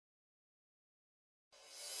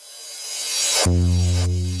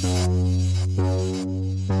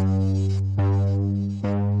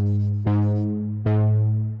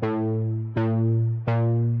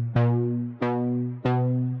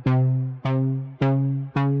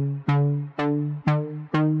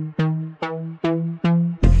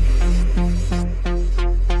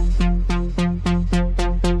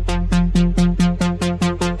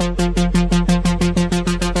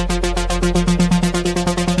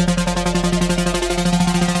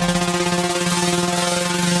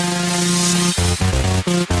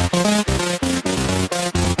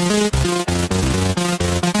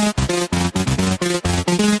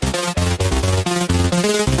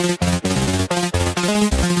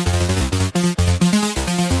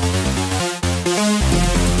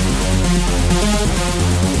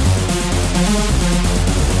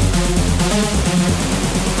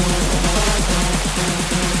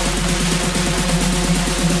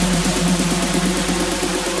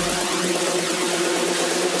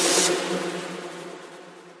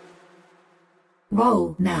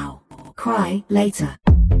Roll now, cry later.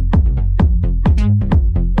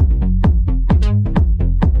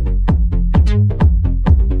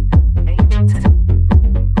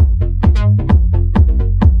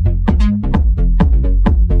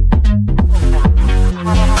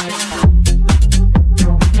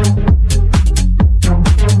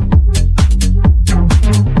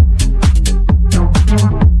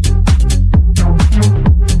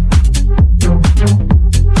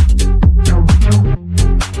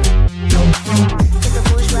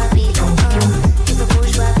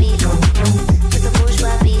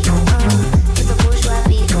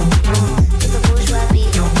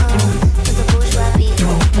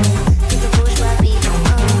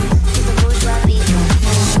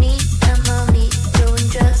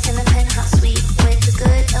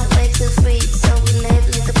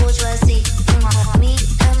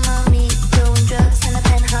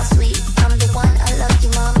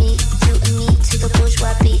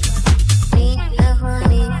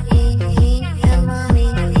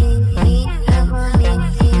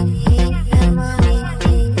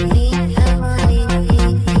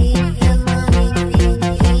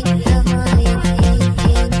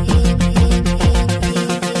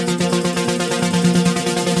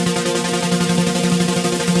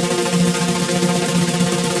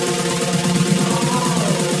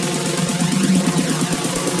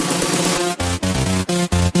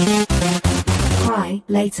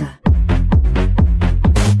 Later.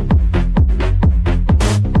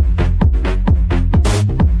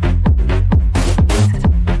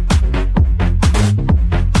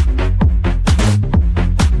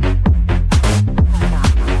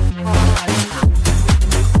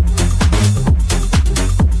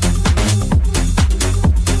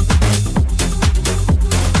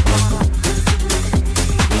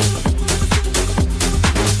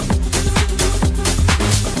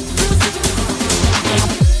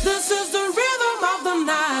 The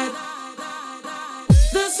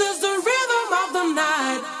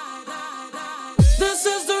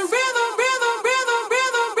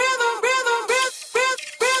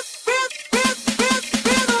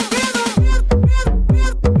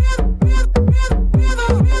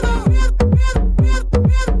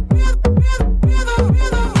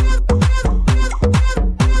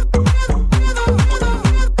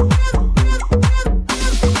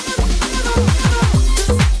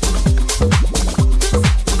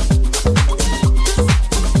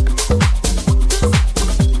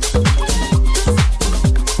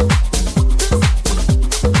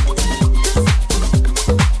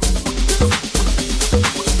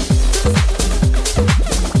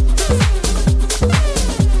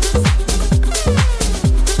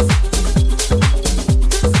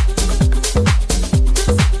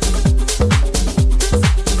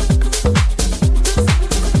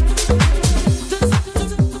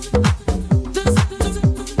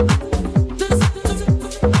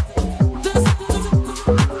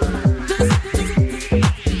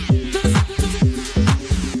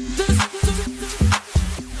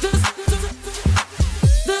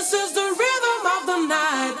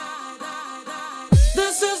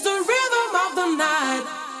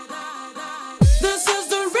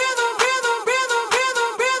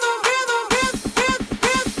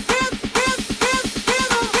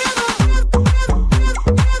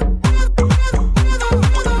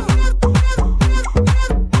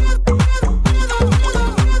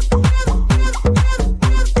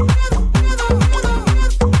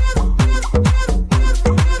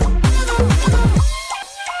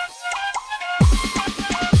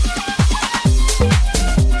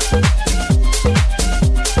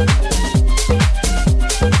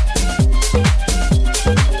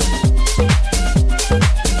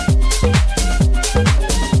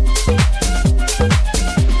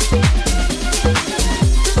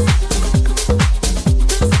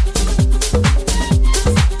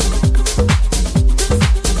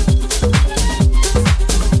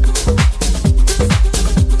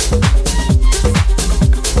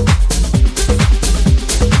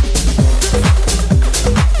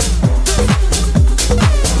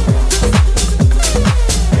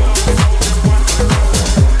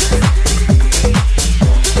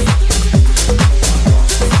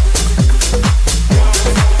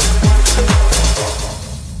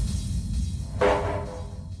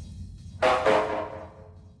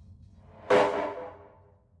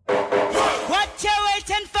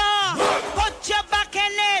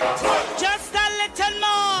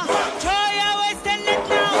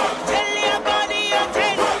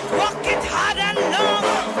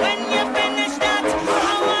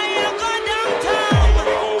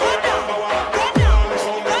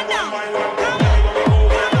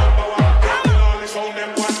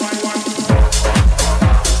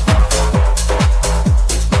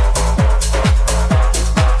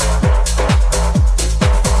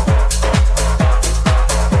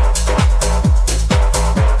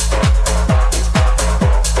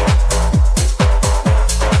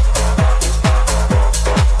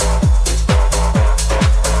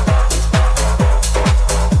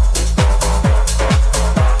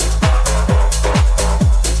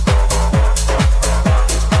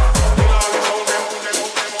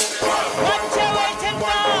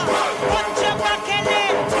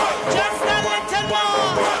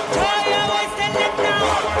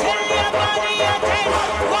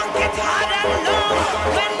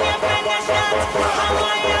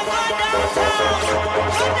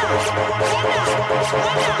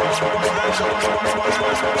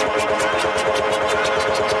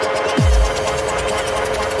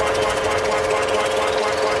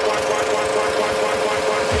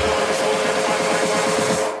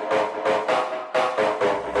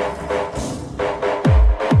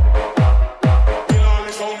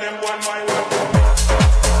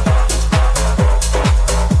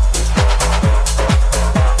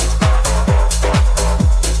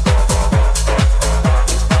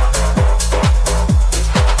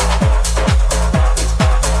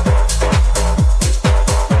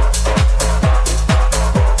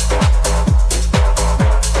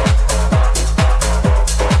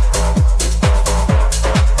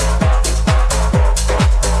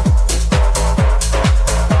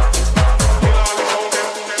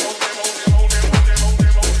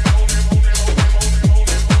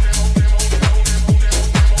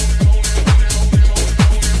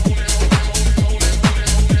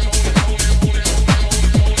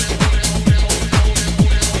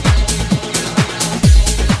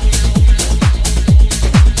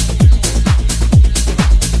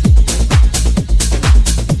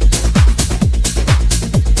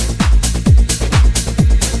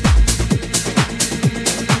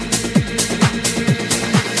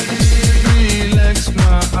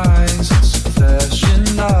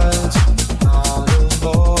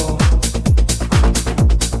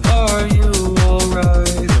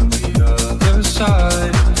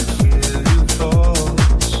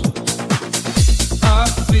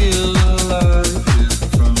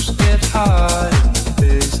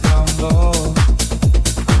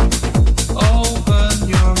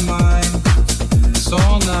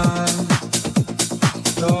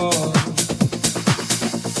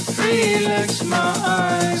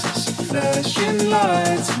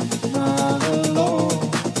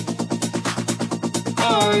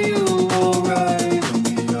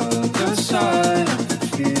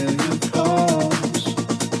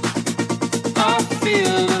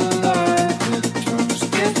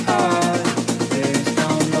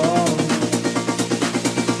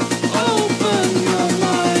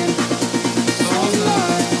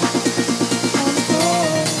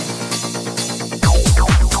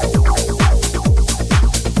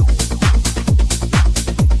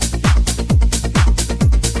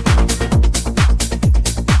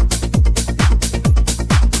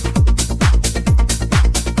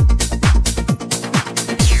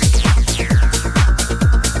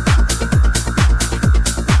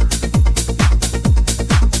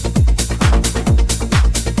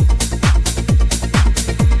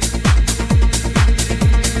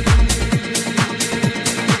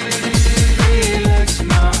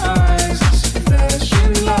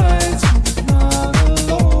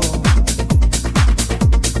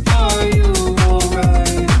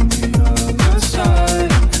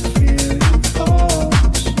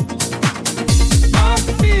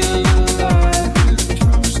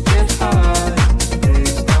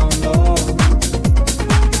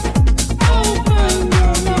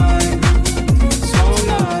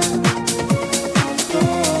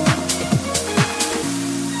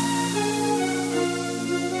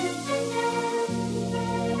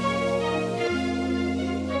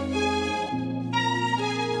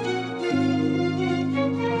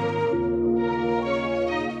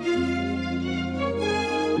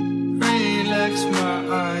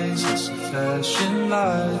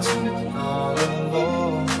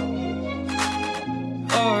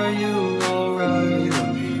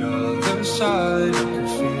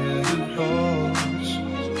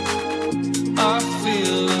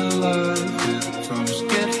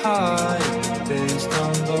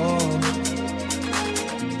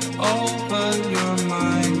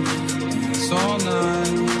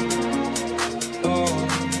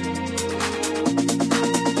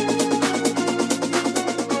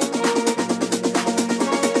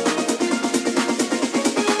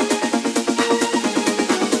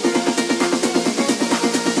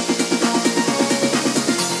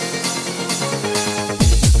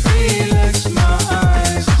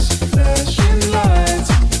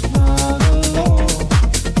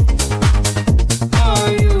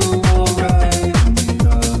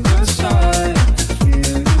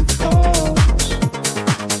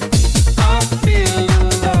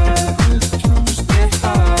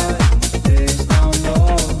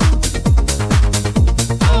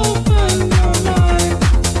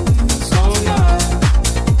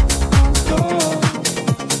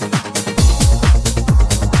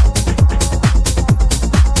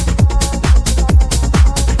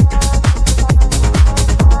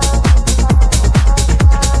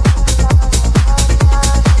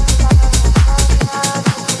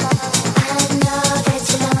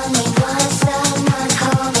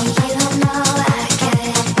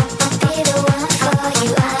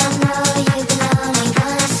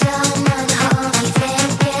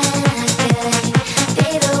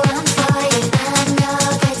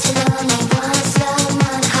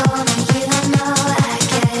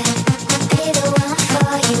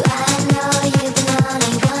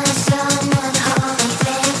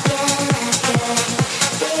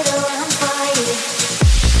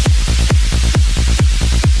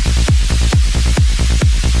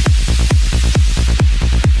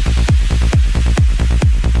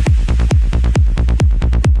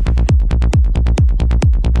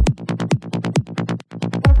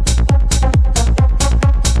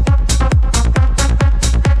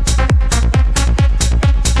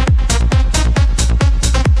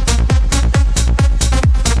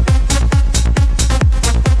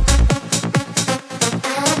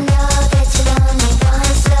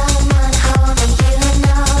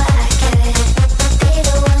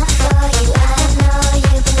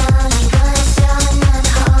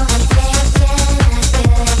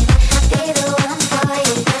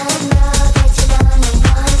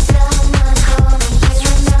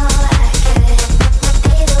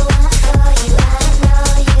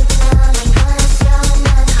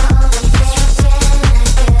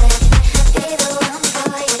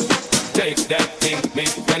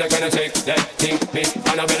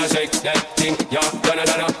Annabella shake that thing, yeah. Donna,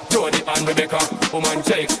 Jody and Rebecca, woman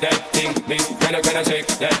shake that thing, Miss. Can I shake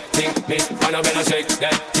that thing, Miss? Annabella shake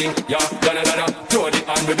that thing, yeah. Donna, Jody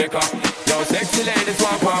and Rebecca. Yo, sexy ladies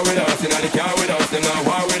want war with us, inna the car with us, them not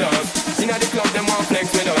war with us. Inna the club, them want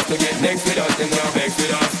flex with us, to get next with us, them not vex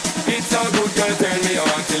with us. It's a good girl, turn me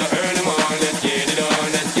on till I earn them on. Let's get it on,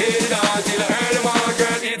 let's get it on till I earn them on,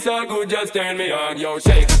 girl. It's all good, just turn me on. Yo,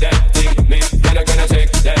 shake that thing, Miss. Can I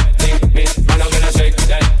shake that thing, Miss? Annabella shake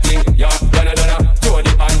that thing, yeah. Donna,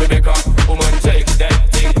 Jody and Rebecca, woman shake that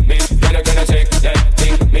thing, Miss. Can I shake that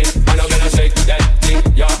thing, Miss? Annabella shake that thing,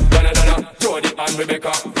 yeah. Donna, Jody and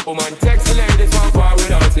Rebecca, woman sexy ladies want war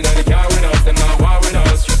with us, inna the car with us, them not war with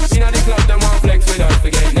us. Inna the club, them want flex with us, to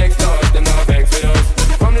get next to us, them not vex with us.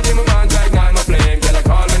 From the demon band, like night my flame, girl I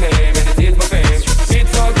call my name and it is my fame.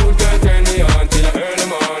 It's all good, girl, turn me on till I earn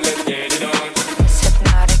them on. Let's get it on. This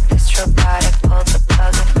hypnotic, this robotic, pull the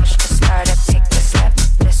plug and push to start it. Take the step,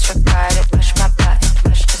 disregard it, push my button,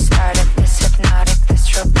 push to start it. This hypnotic, this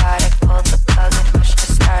robotic, pull the plug and push to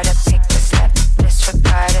start it. Take the step,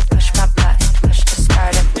 disregard it, push my button, push to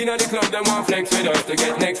start it. Inna the club, them want flex with us, to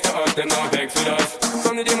get next to us, them not vex with us.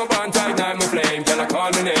 From the demon band, tight night my flame, girl I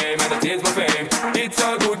call my name and it is my fame. It's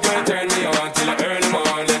all good, girl, turn me on till I earn them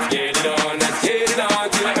on. Let's get it on, let's get it on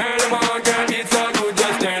till I earn them on, girl. It's all good,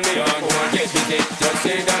 just turn me on. Come on, get busy, just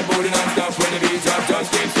shake that booty non-stop. When the beat drop,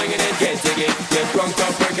 just keep swinging it, get jiggy. Get drunk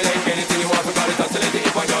up, percolate anything you want, forgot it, oscillate it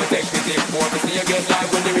if I don't take pity. Want to see you get live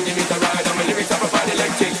when the rhythm is a ride, and my lyrics are about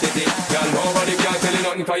electricity. Girl, nobody can tell you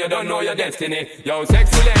nothing, cause you don't know your destiny. Yo,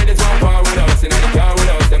 sexy ladies want power with us, inna the car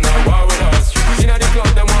with us, them not war with us. Inna the club,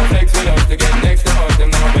 them want flex with us, to get next to us, them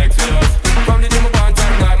not vex with us. From the demon band,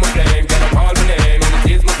 tight night my flame, girl I call my name and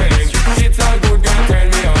it is my fame. It's all good, girl, turn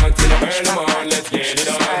me on till I earn them on. Let's get it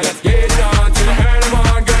on, let's get it on till I earn them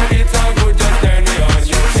on, girl. It's all good, just turn me on.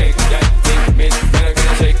 You shake that thing, Miss. Can I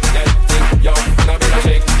shake that thing, yo? Annabella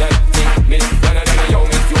shake that thing, Miss. Donna, yo,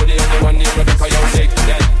 Miss Jody and the one named Rebecca, yo, shake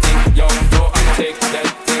that thing, yo. Yo, Anna shake that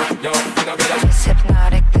thing, yo. Annabella. This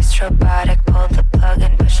hypnotic, this robotic, pull the plug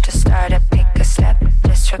and push to start it. Take a step,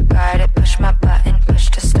 disregard it, push my button, push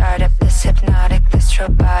to start it. This hypnotic, this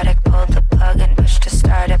robotic, pull the plug and push to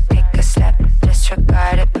start it. Take a step,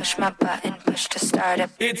 disregard it, push my button, push to start it.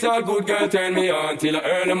 It's all good, girl, turn me on till I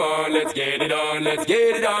earn them on. Let's get it on, let's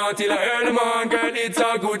get it on till I earn them on, girl. It's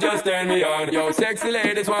all good, just turn me on. Yo, sexy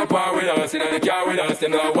ladies want power with us, inna the car with us,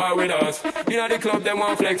 them not war with us. Inna the club, them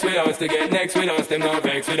want flex with us, to get next with us, them not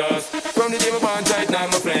vex with us. From the demon band, tight night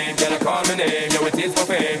my flame, girl I call my name, yo, it is my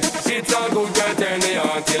fame. It's all good, girl, turn me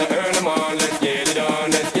on till I earn them on. Let's get it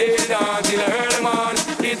on, let's get it on till I earn them on.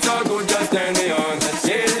 It's all good, just turn me on. Let's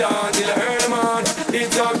get it on till I earn them on.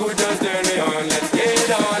 It's all good, just turn me on. Let's get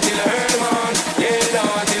it on till I earn them on. Get it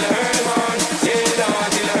on till I earn them on. Get it on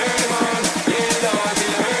till I earn them on. Get it on till I earn them on. Get it on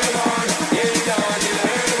till I earn them on. Get it on till I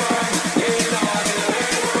earn them on. Get it on till I earn them on.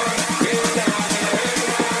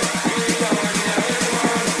 Get it on till I earn them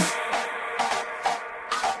on.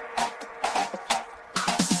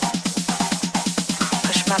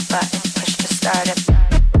 Push my button, push to start it.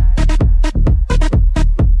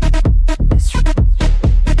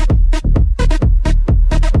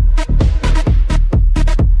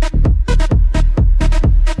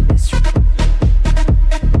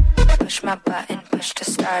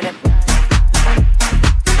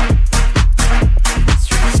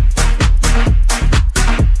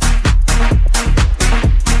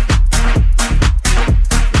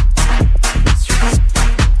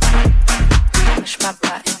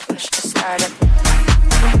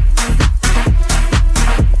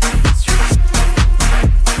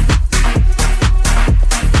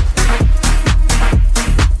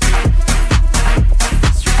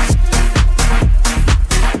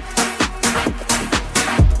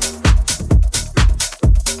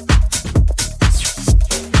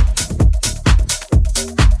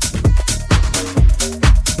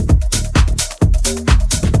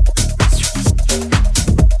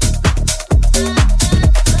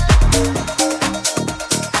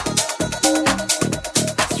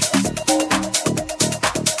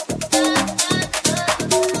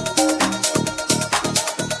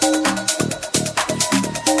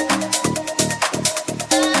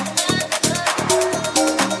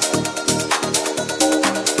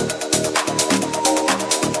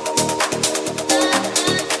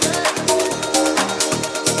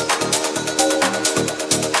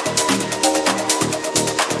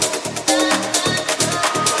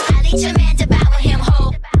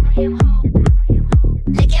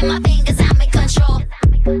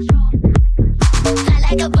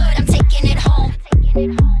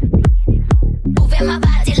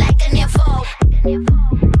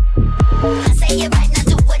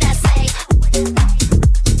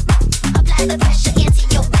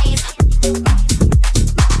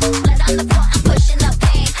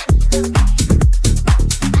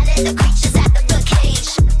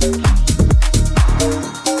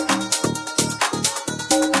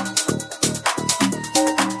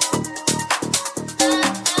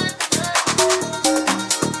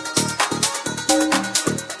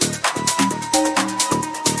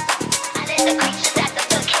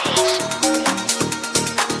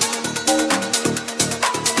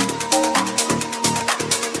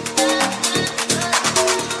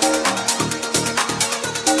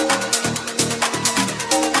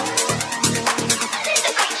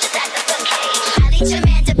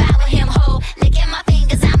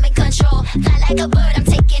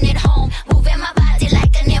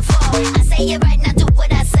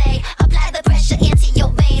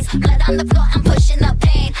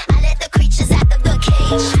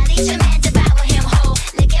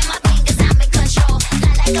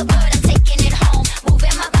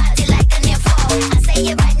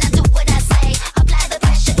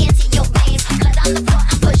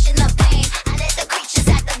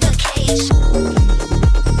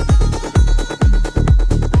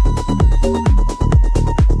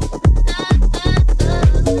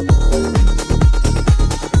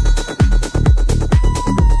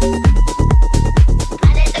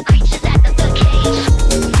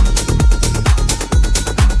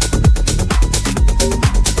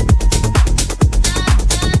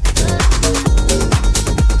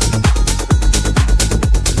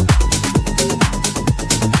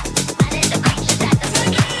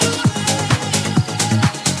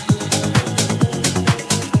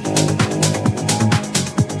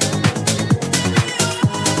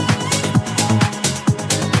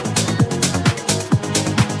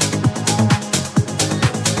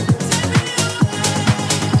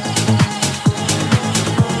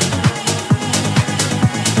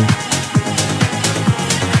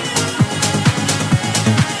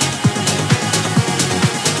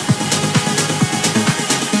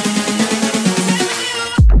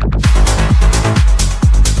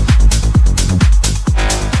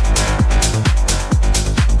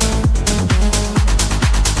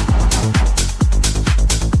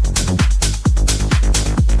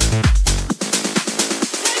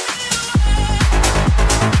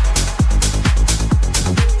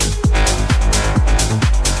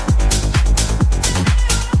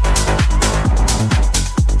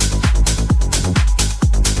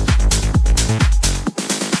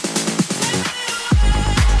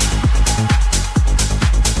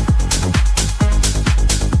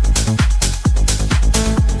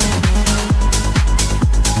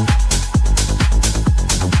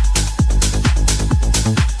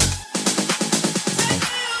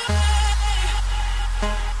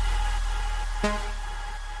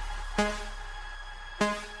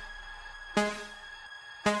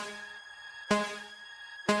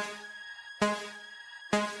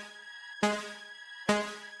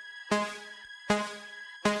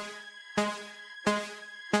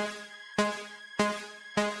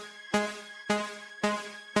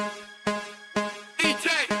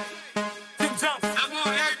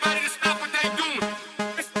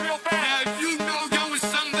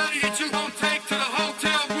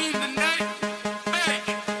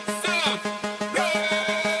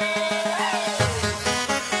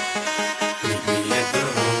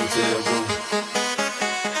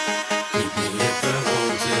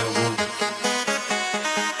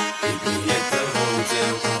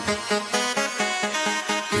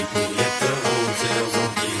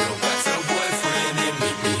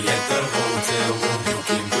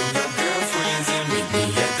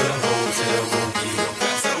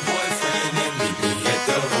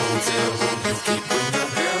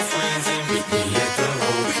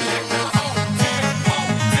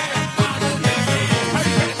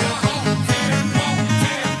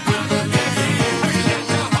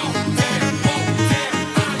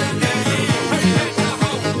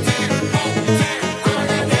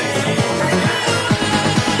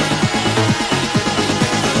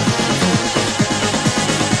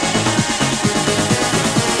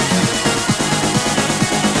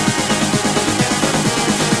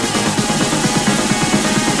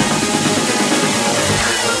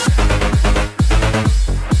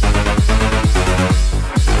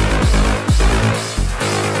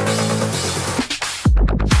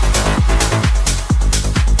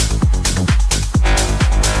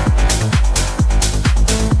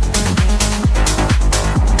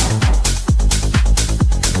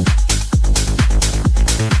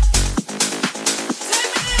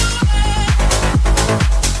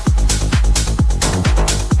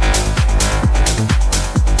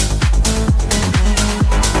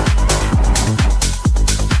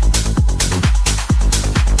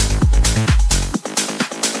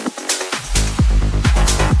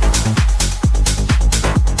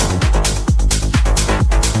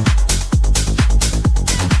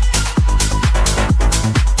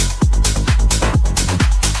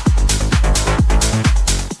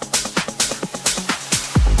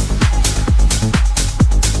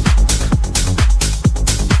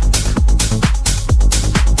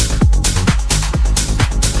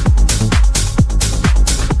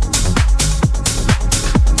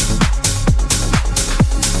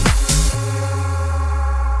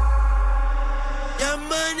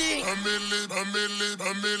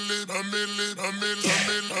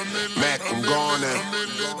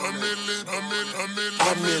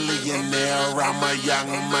 a millionaire. I'm a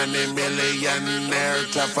young money millionaire,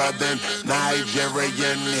 tougher than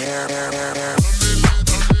Nigerian hair.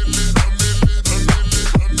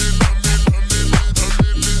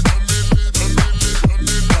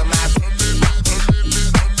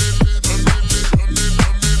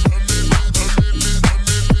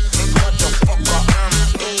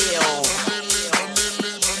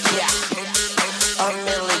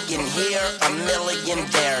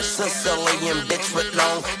 Sicilian bitch with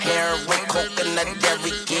long hair, with coconut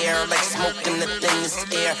dairy gear, like smoking the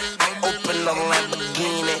thinnest air. I open a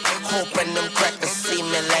Lamborghini, hoping them crackers see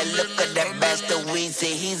me. Like, look at that bastard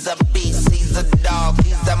Weezy. He's a beast, he's a dog,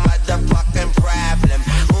 he's a motherfucking problem.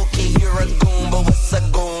 Okay, you're a goon, but what's a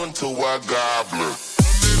goon to a goblin?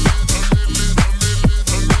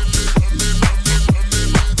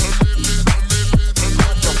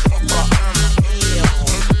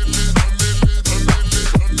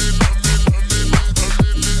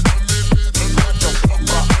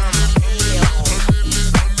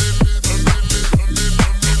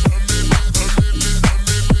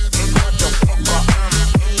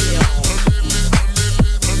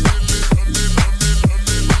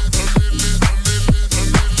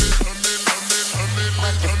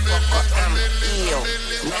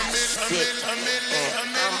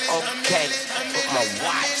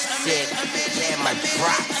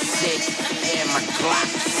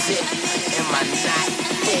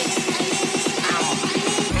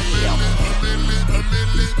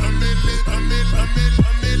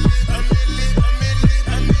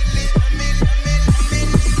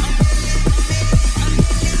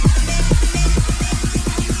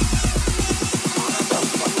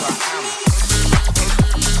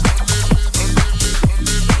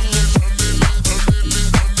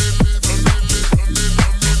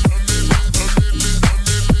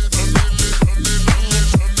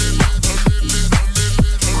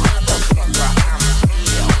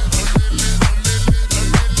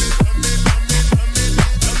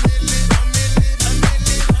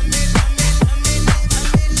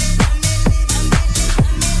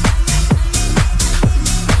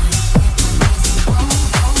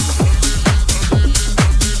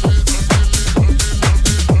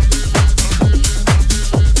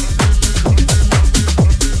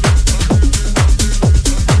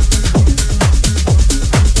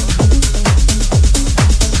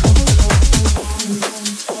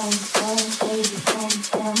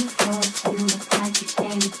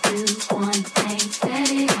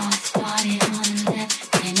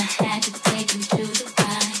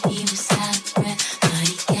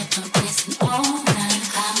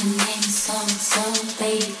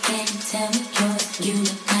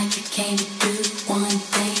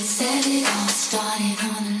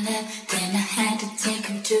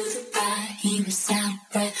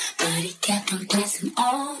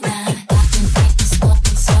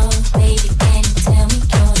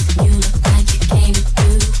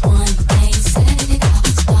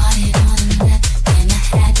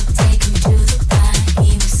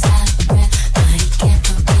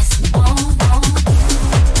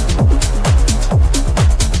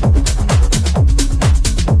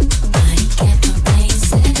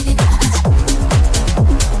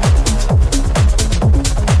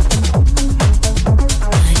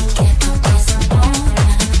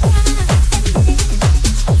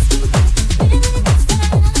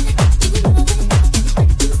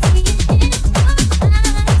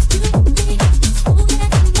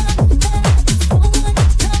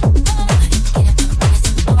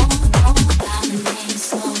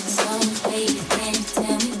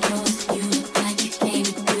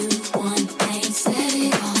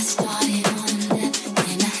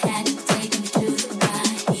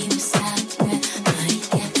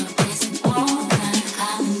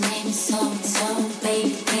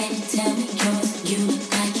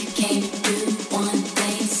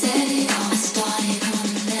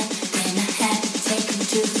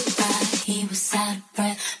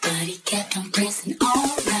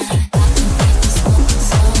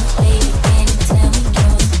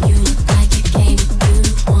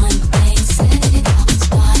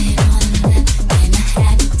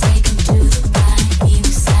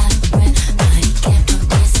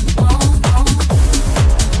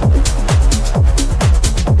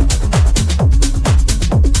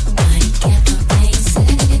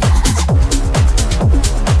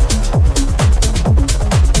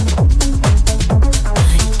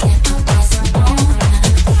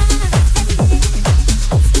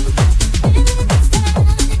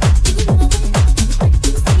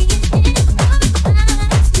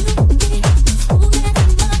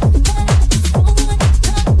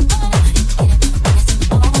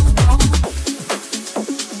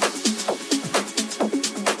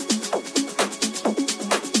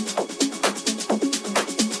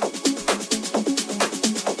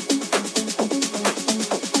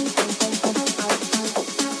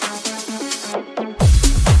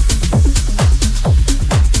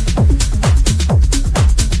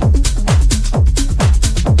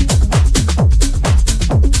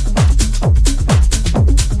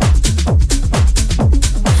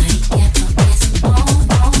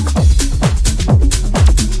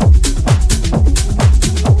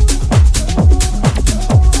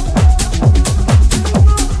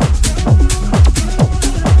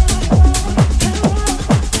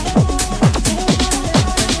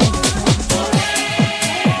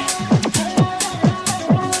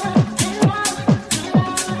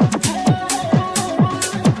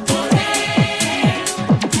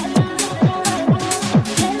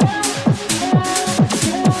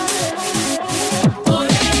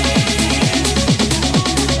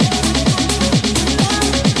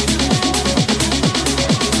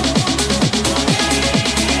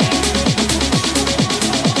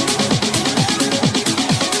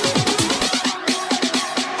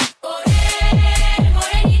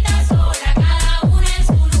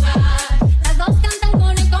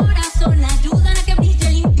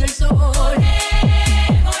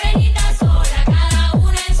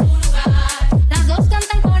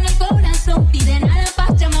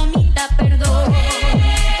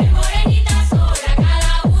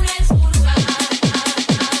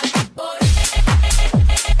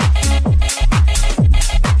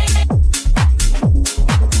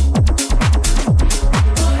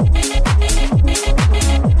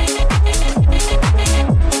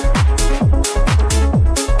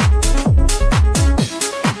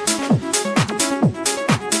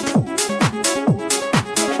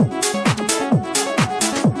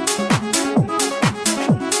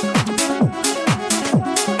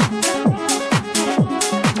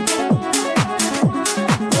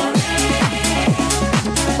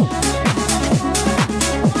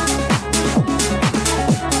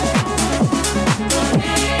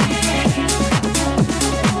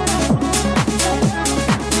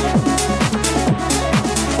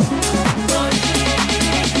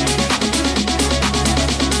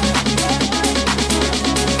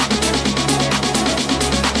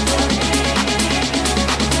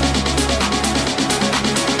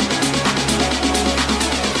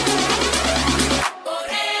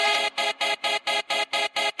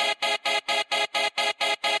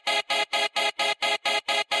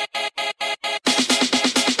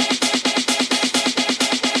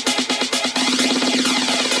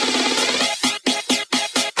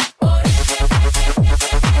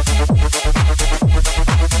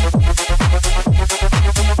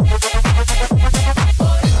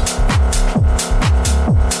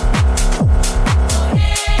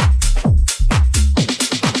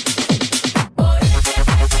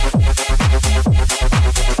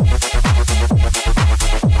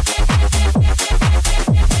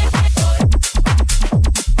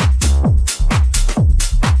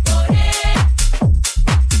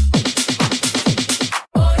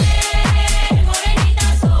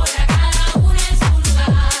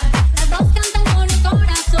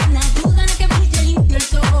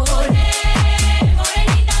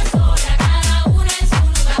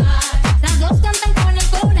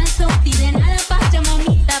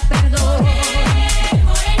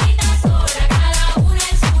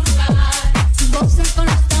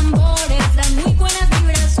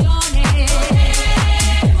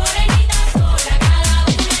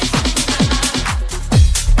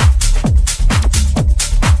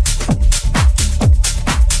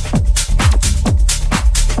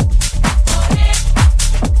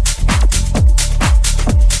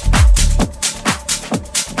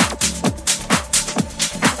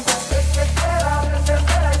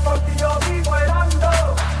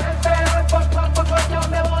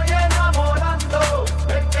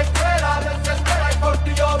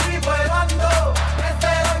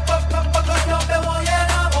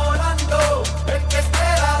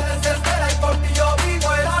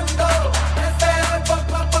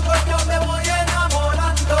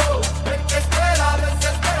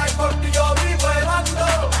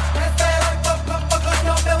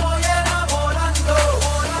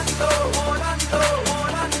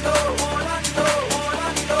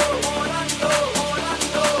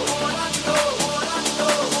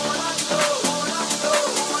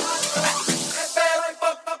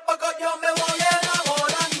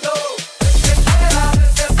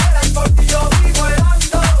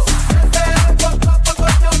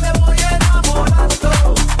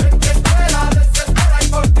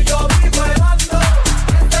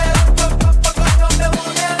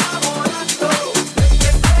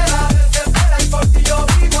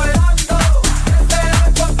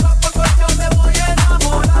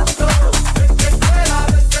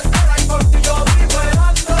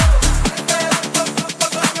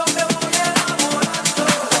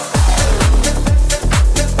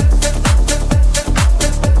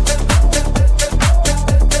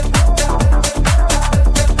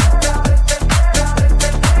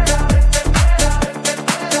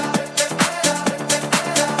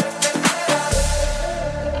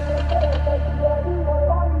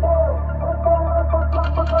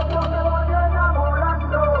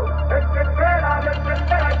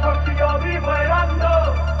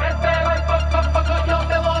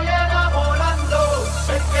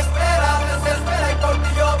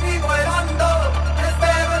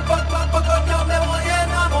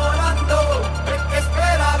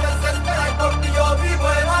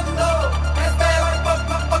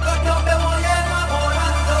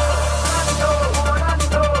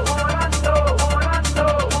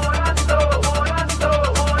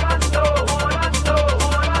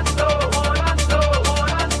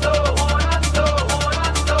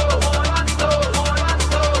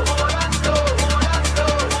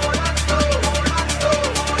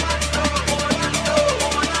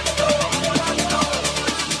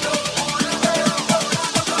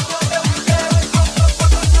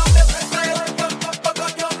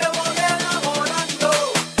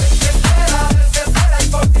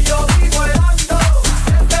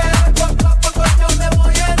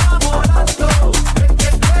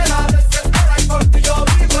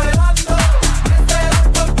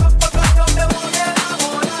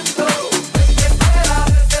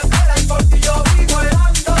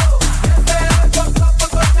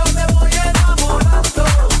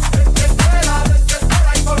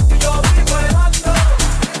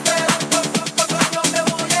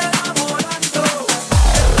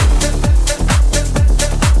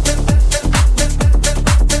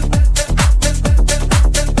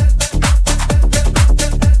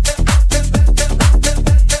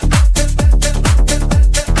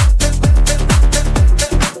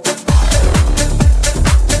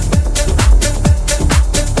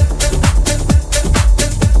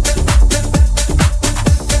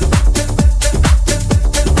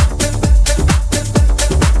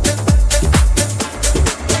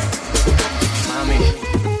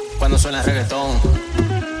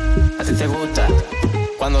 gusta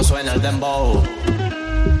cuando suena el dembow.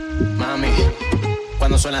 Mami,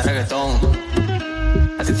 cuando suena el reggaetón.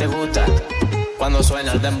 A ti te gusta cuando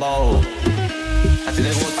suena el dembow. A ti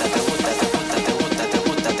te gusta, te gusta, te gusta, te gusta, te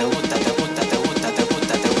gusta, te gusta, te gusta, te gusta, te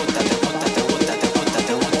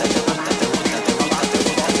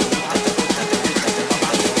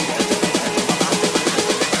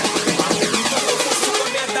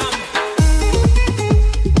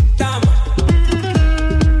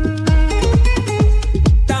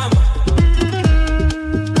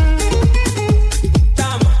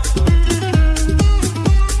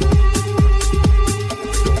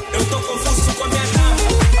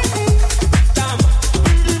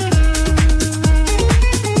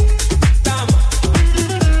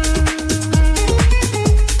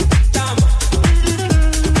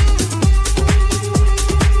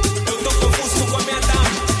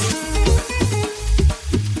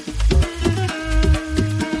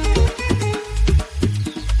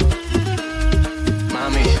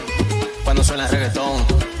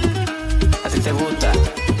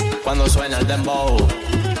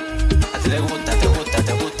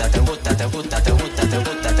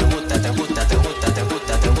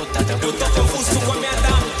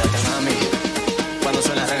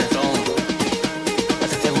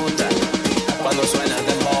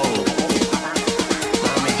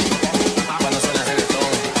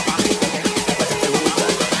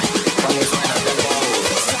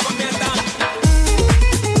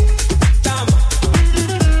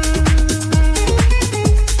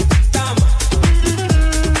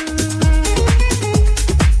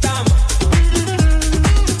te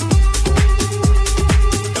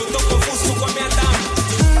gusta,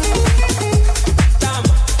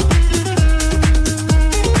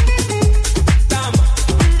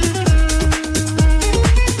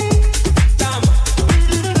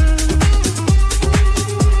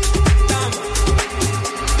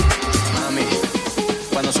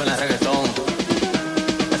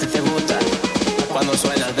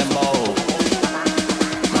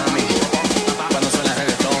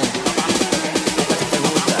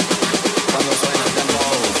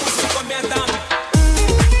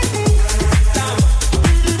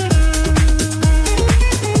 gusta, te gusta, te gusta,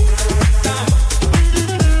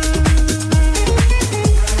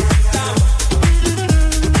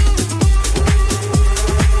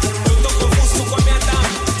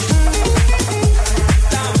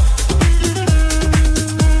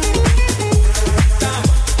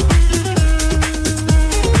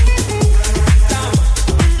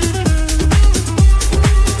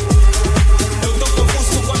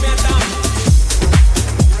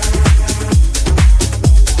 gusta,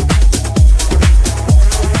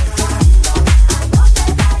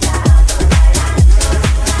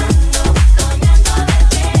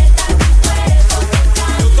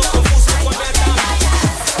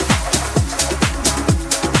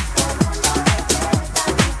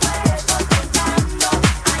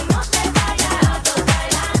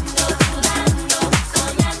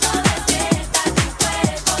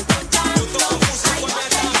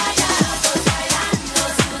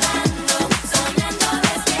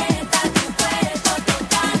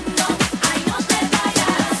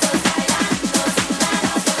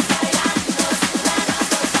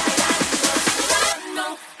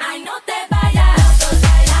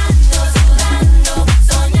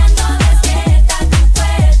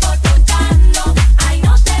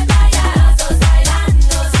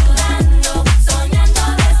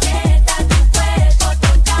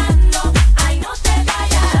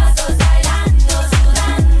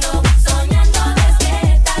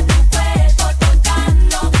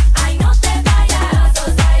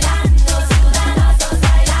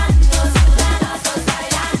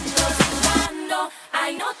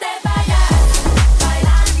 te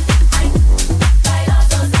gusta,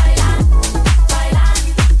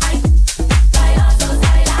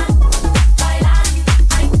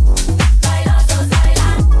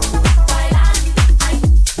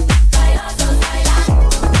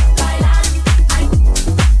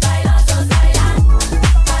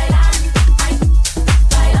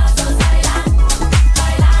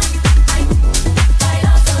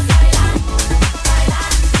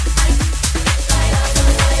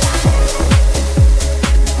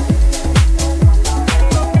 gusta,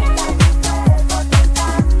 te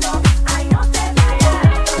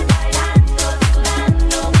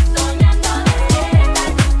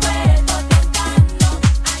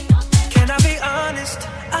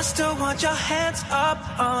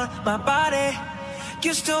my body.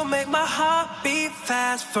 You still make my heart beat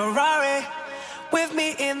fast. Ferrari with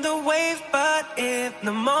me in the wave, but in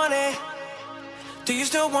the morning, do you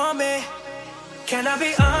still want me? Can I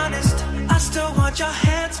be honest? I want your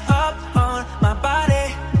hands up on my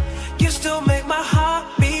body. You still make my heart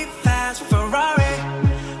beat fast. Ferrari,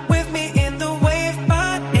 with me in the wave,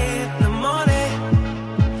 but in the morning.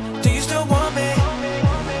 Do you still want me? I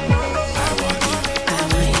want you. I want you. I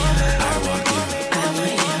want you. I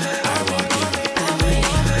want you. I want you. I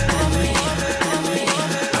want you. I want you.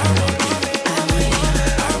 I want you.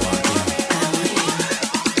 I want you. I want you.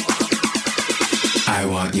 I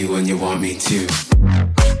want you and you want me too.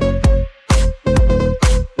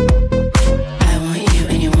 I want you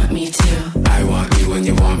and you want me too. I want you and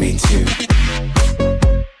you want me too. I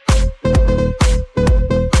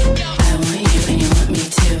want you and you want me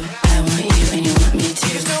too. I want you and you want me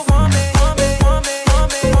too. You still want me, want me, want me,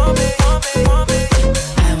 want me, want me, want me, want me.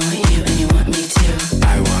 I want you and you want me too. I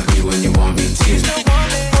want you and you want me too. You still want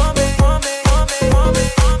me, want me, want me, want me, want me,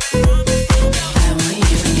 want me, want me. I want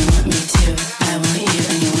you and you want me too. I want you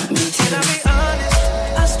and you want me too. Can I be honest?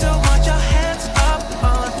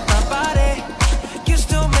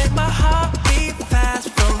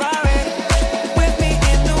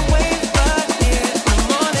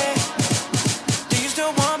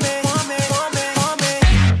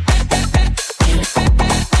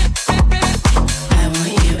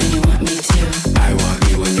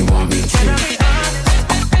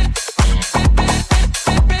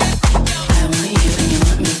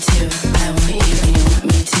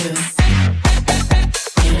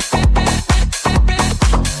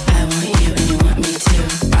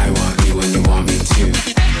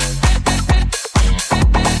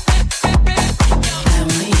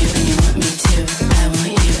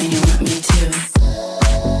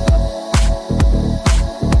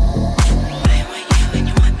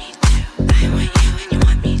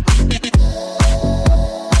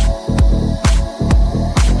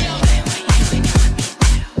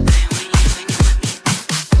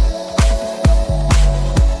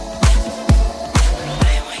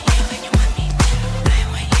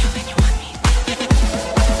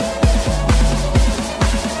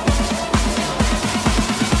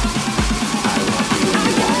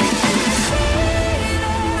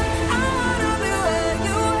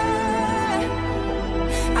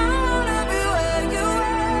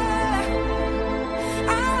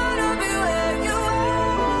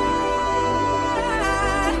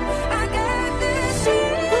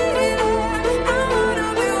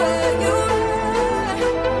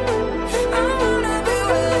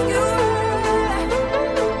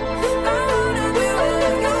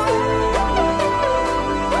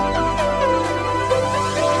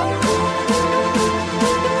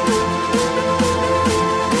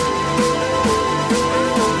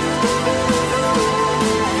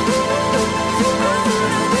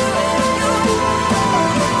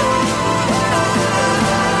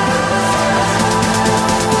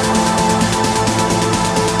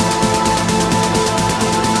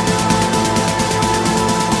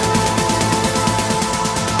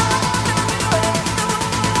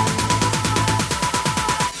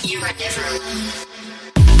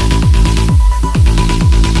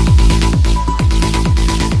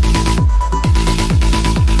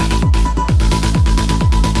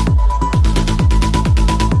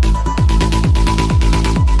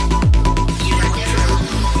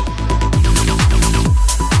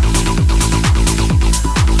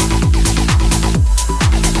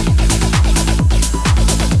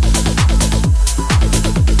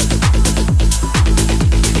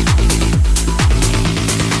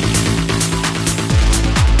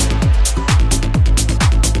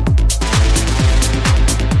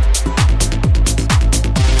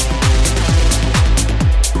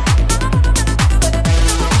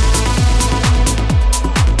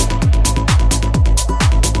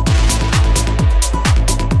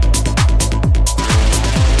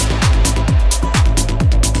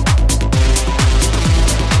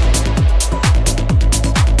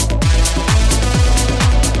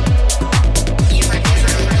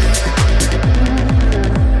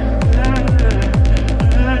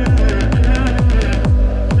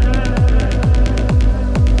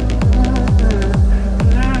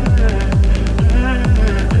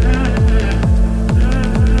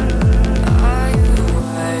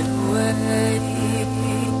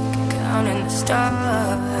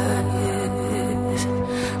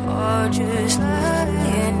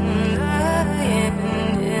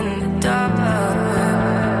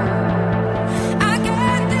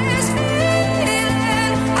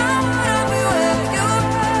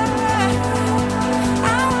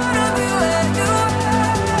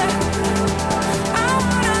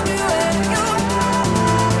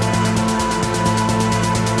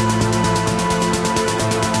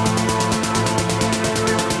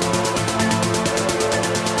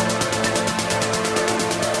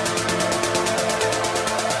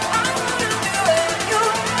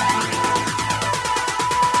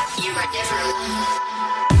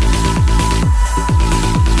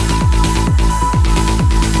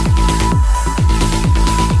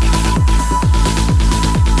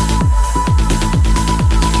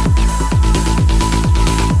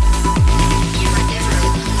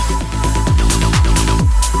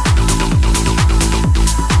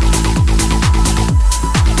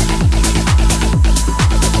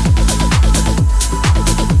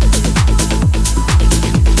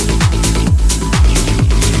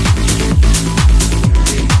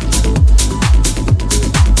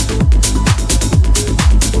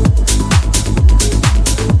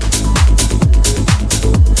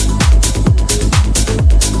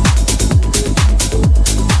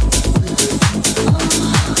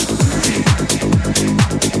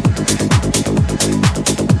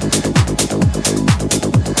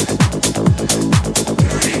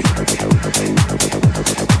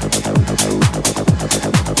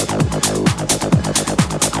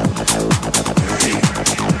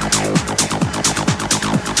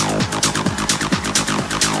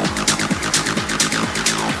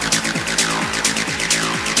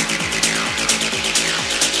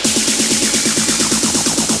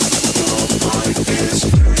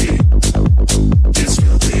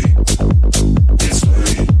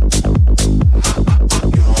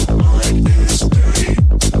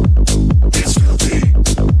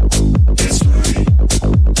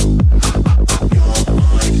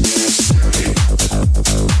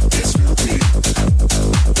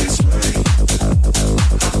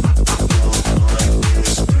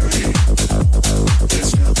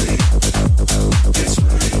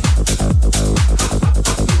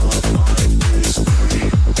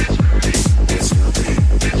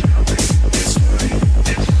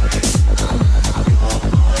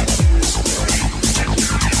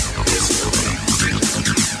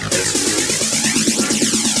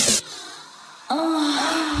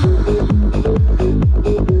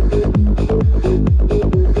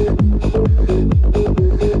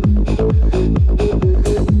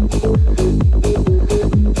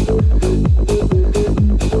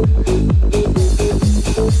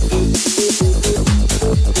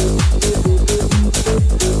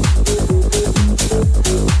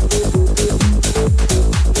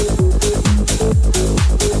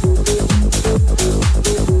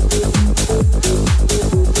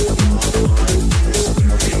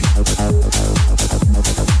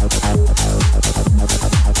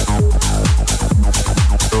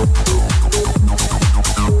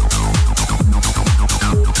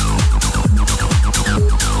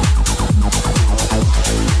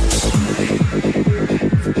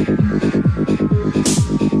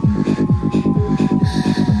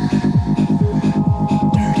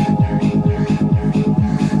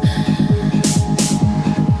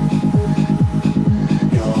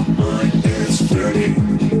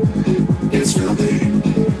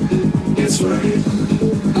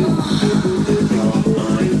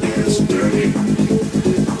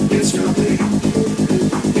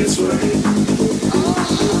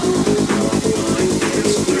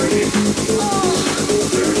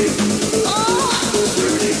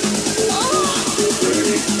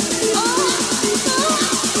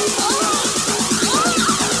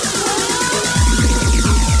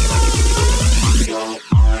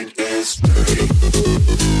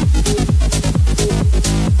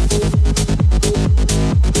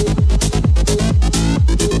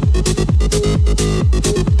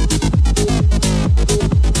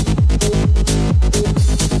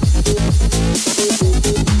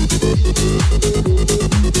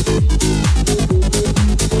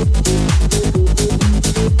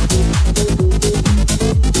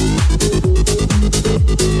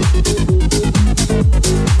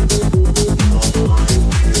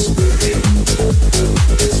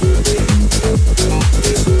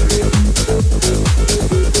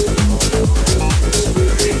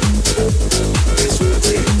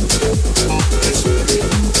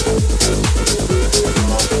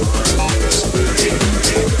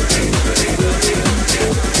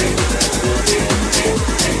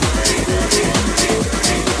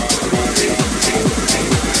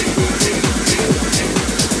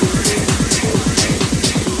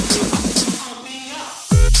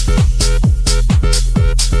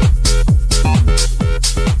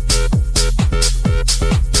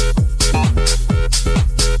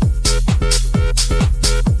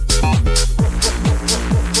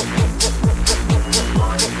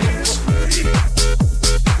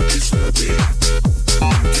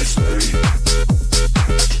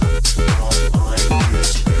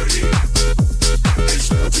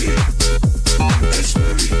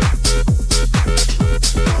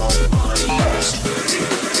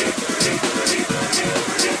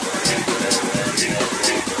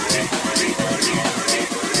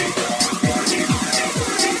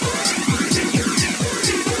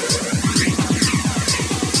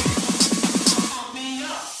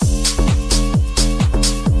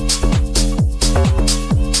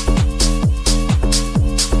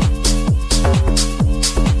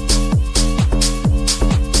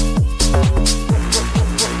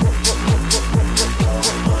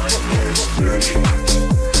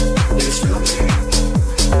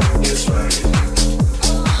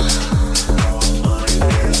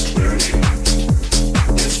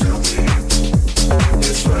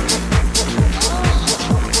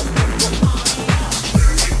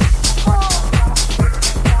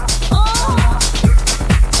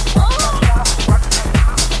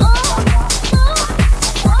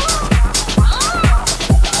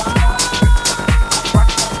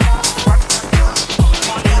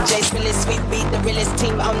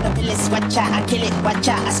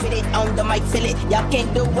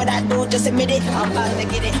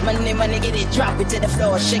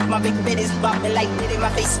 Shake my big bitties, bopping like Diddy. My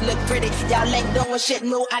face look pretty. Y'all ain't doing shit,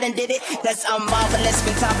 no, I done did it. Cause I'm marvelous,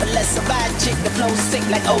 fantabulous. A bad chick, the flow sick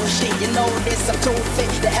like oh shit. You know this, I'm too fit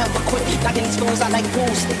to ever quit. Knocking these fools out like pool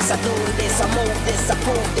sticks. I do this, I move this, I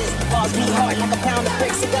prove this. Bars be hard like a pound of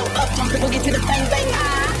bricks. So go up, jump, we'll get to the bang bang.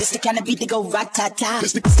 Ah. This the kind of beat to go rat-ta-ta.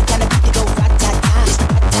 This the kind of beat to go rat-ta-ta. This the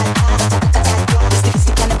kind of beat to go rat-ta-ta. This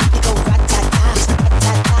the kind of beat to go rat-ta-ta.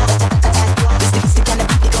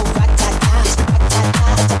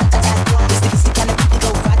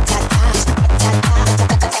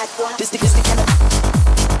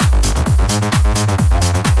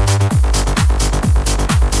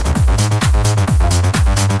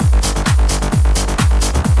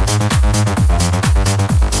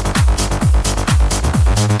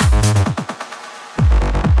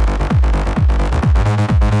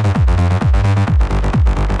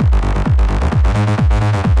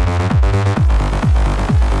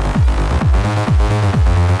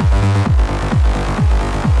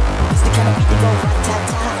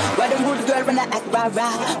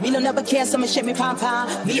 Me no never care, so me shake me pom pom.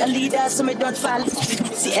 Me a leader, so me don't fall.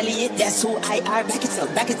 See Elliot, that's who I are.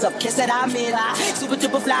 Back it up, kiss that I'm in. Super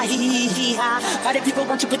duper fly, hee hee hee ha. Party people,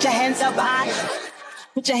 won't you put your hands up high?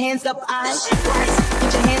 Put your hands up high.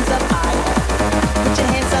 Put your hands up high. Put your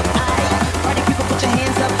hands up high. Party people, put your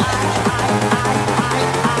hands up high.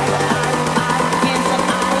 Hands up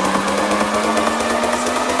high.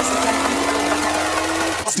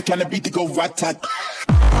 It's the kind of beat to go rat-tat.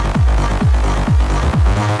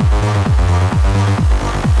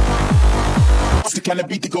 It's the kind of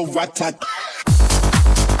beat to go rat-tat.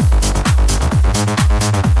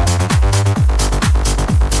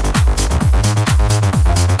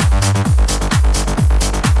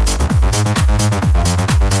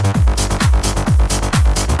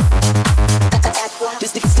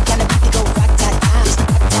 This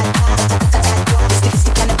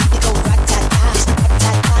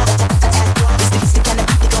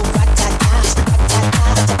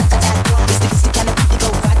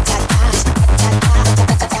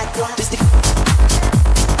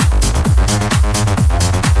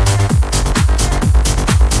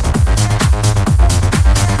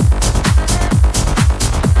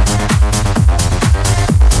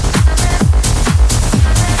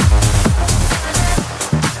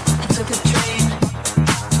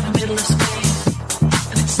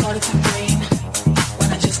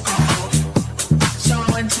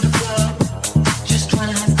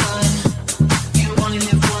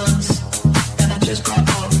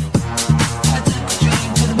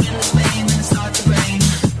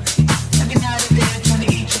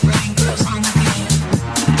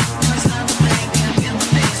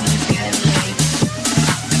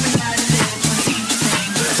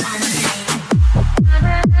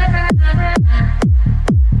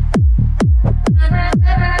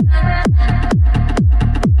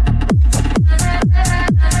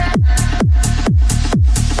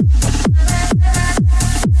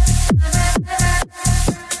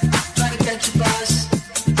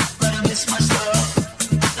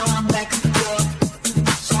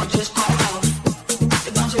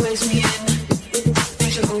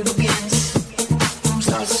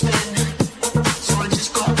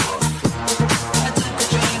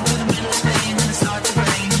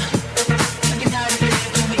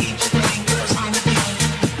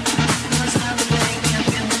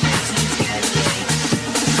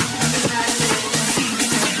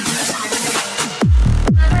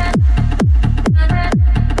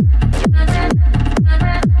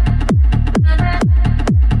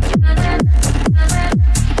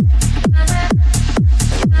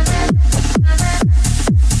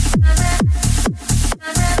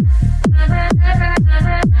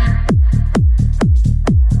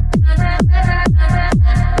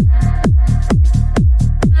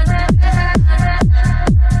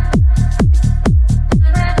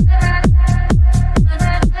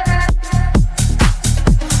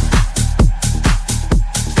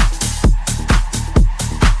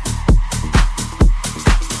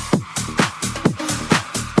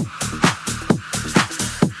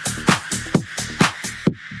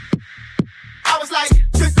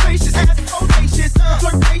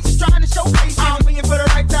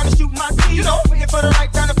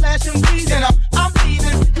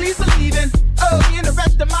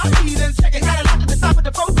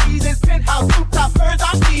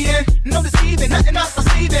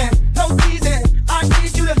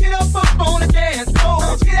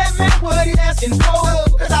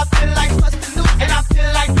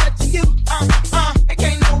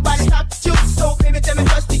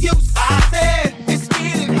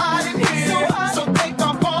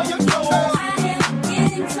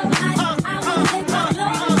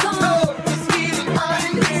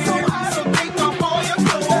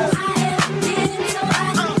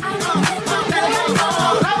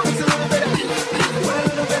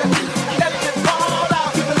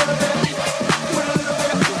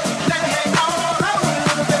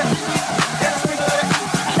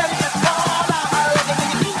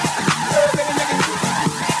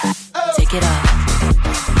Take it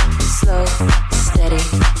off. Slow, steady,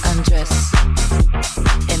 undress.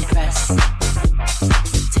 Impress.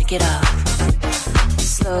 Take it off.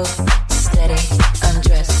 Slow, steady,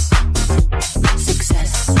 undress.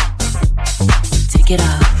 Success. Take it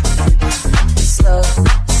off. Slow,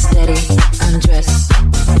 steady, undress.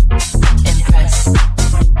 Impress.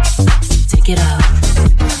 Take it off.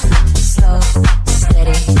 Slow,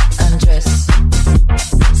 steady, undress.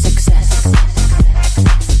 Success.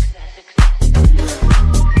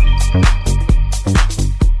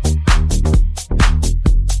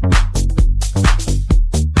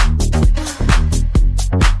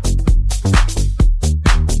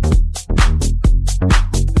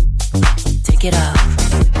 Take it off.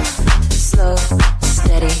 Slow,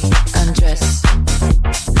 steady, undress.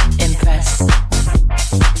 Impress.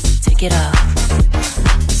 Take it off.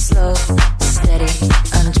 Slow, steady,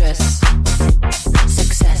 undress.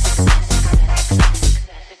 Success.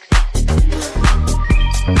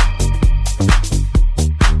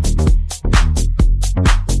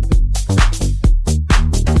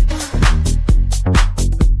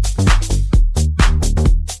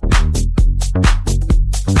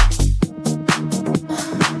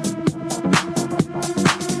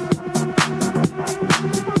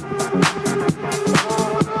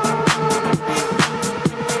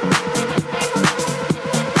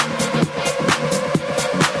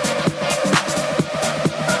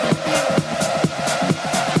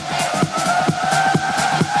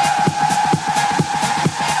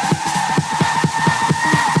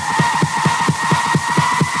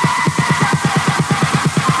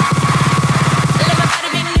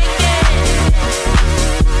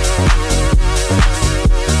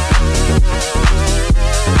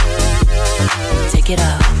 Take it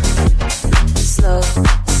off. Slow,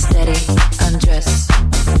 steady, undress.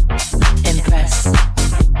 Impress.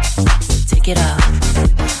 Take it off.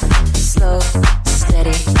 Slow,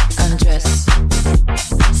 steady, undress.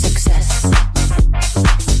 Success.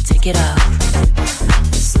 Take it off.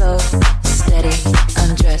 Slow, steady,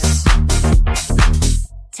 undress.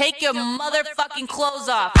 Take your motherfucking clothes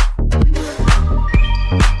off.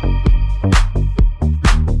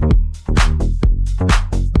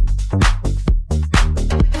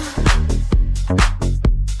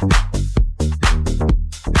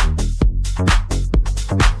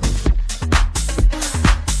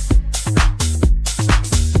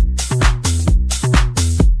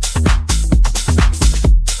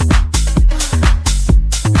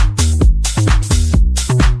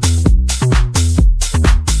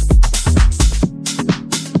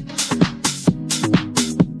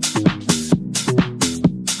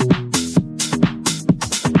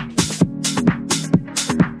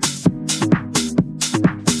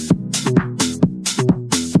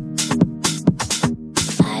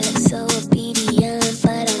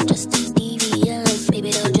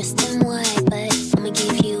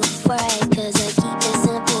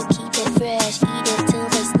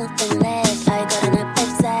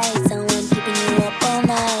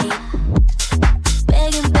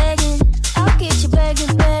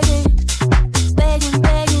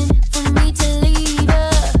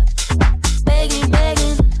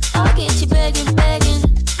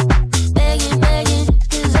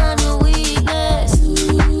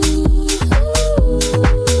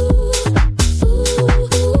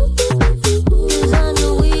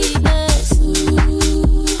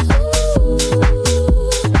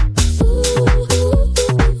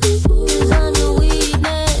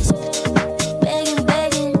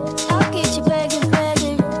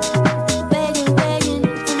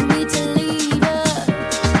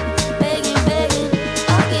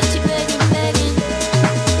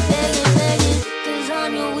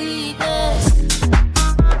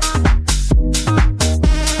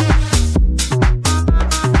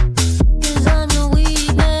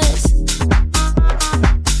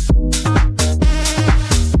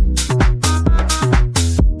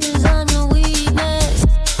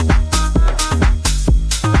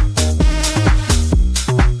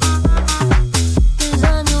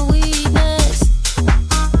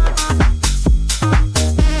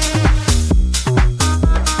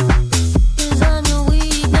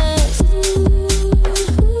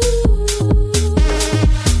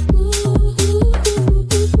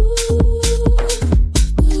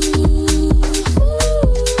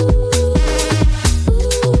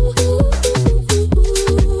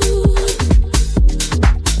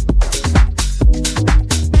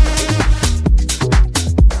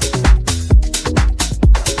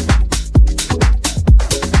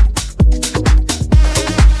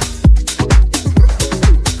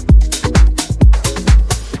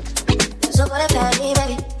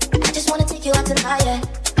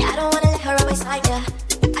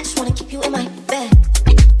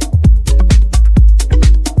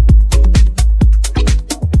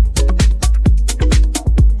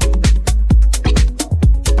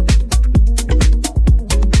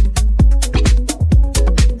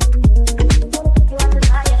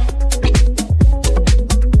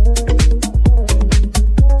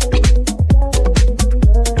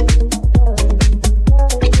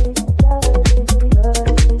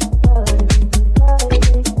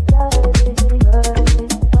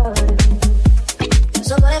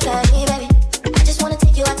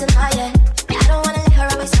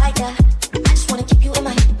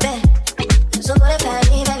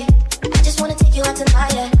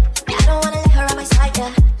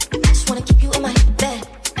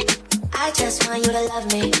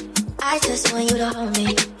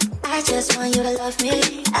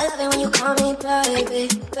 it when you call me baby,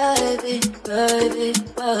 baby, baby,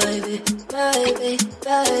 baby, baby,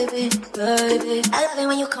 baby, baby. I love it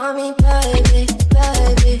when you call me baby,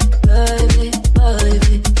 baby, baby,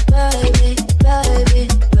 baby, baby, baby,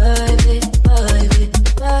 baby, baby,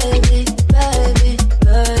 baby, baby,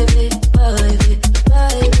 baby, baby,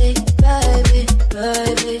 baby, baby,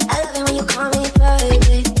 baby. I love it when you call me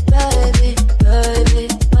baby, baby, baby,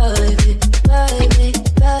 baby, baby, baby,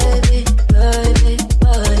 baby, baby, baby, baby,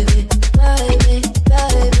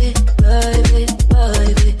 baby,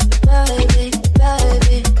 baby, baby,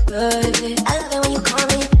 baby, baby. I love it when you call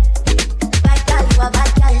me bad girl, you a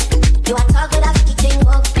bad girl. You a talk with a sticky thing,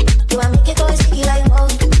 whoa. You a make it go sticky like whoa.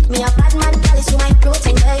 Me a bad man, girl, is you my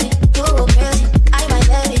protein, baby. You go crazy, I my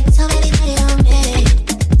baby. So baby, put it on me.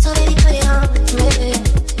 So baby, put it on me.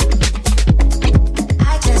 I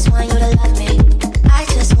just want you to love me. I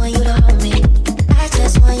just want you to hold me. I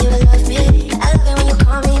just want you to love me. I love it when you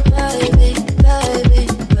call me baby, baby,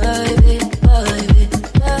 baby, baby,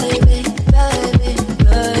 baby, baby,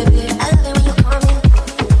 baby. I love it when you call me.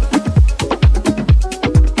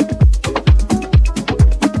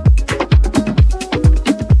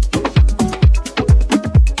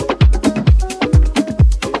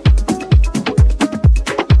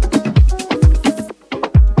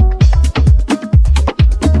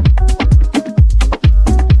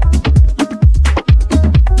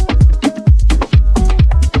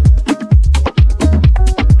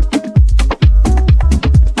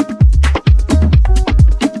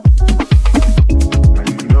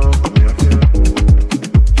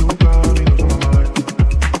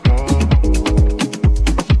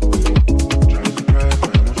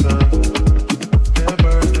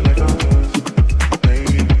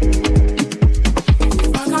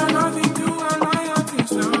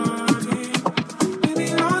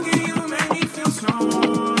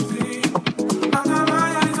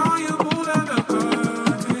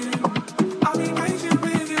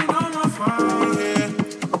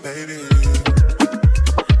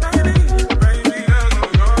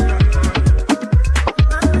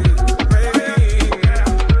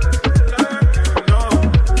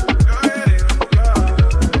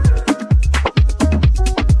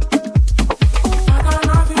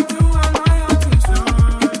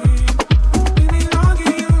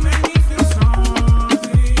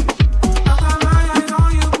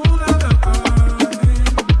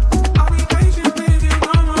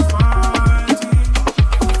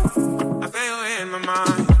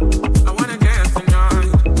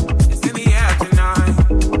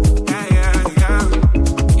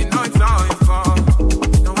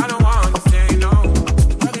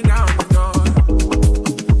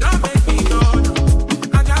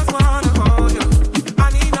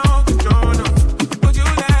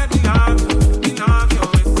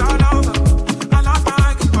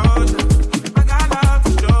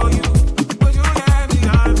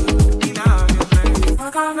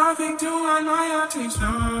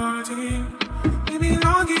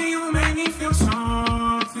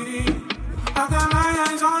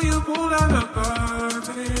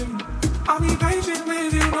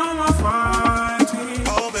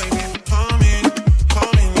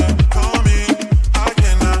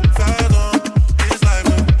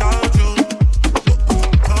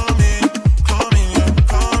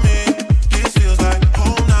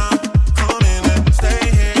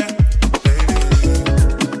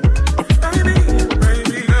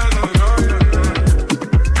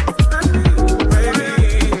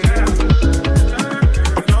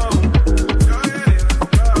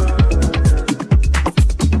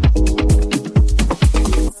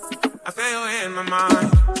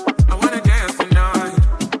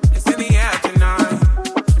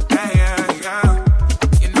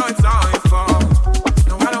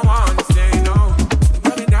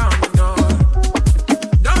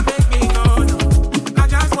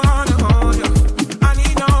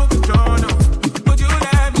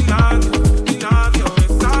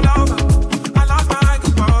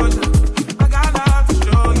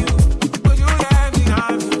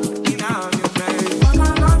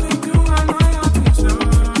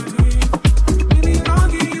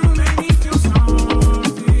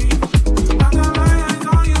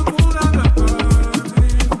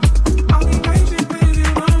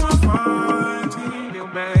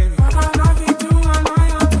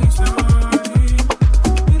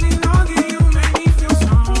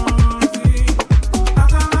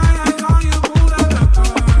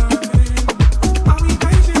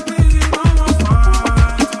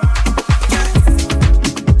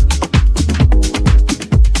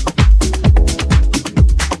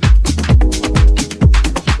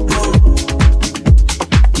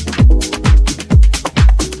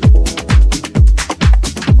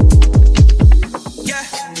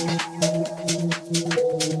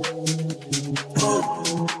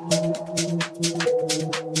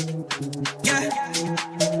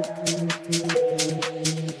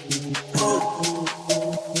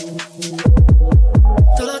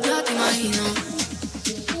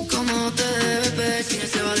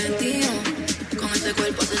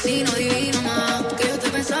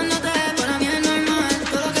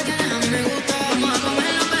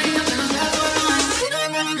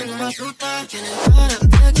 Tienes cara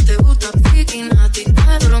de que te gusta freaky, nati,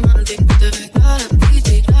 algo romantic. Te ves cara,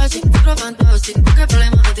 pretty, classy, pero fantastic. ¿Qué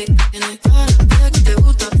problema a ti? Tienes cara de que te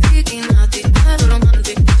gusta freaky, nati, algo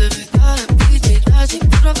romantic. Te ves cara, pretty, classy,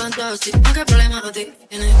 pero fantastic. ¿Qué problema a ti?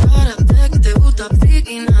 Tienes cara de que te gusta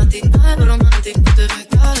freaky, nati, algo romantic. Te ves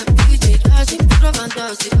cara, pretty, classy, pero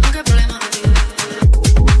fantastic. ¿Qué problema a ti?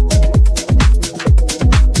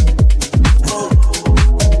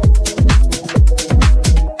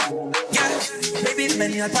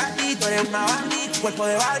 Bienvenida al party, tú eres una Barbie, cuerpo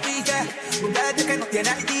de Barbie, yeah. Desde que no tiene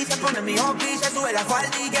ID, se pone mi hockey, se sube la falda,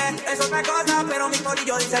 yeah. Es otra cosa, pero mi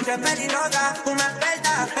corillo dice que es peligrosa. Una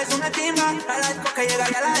experta, es una chimba, a la disco que llega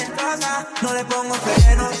y a la destroza. No le pongo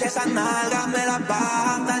freno, si esas nalgas me las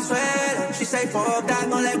baja al suelo. Si se foca,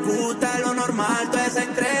 no le gusta lo normal, todo es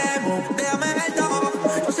extremo. Déjame ver todo,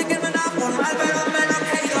 yo sé que no es nada formal, pero menos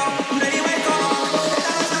que yo. Me digo el cómo,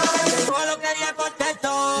 esta noche no lo quería cortar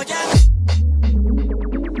todo, yeah.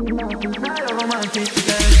 Te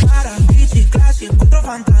ves cara, bitchy, classy, encuentro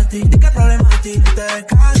fantástico. ¿Y qué problema a ti? Tú te ves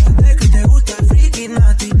cara de que te gusta el freaky,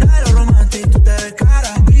 nati, nada de lo romántico. Tú te ves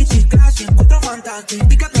cara, bitchy, classy, encuentro fantástico.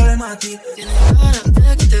 ¿Y qué problema a ti? Tienes cara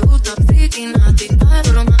de que te gusta freaky, nati, nada de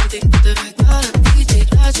lo romántico. Te ves cara, bitchy,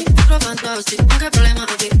 classy, encuentro fantástico. ¿Qué problema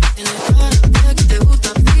a ti? Tienes cara de que te gusta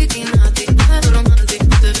freaky, nati, nada de lo romántico.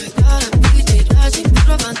 Te ves cara, bitchy, classy,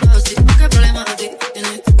 encuentro fantástico. ¿Qué problema a ti?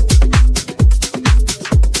 Tienes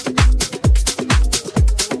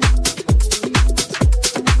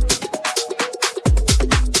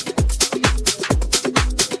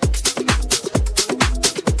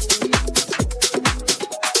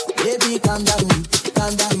calm down,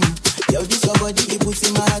 calm down. Yo, this your body, it puts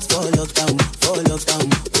in my heart for lockdown, oh lockdown.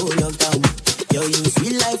 Yo, you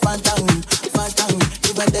sweet life, phantom.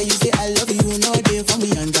 If I tell you say I love you, no day for me,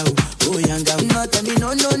 young girl, oh young girl. No, tell me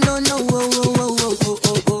no, oh.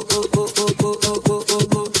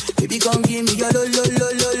 Baby, come give me your lo. You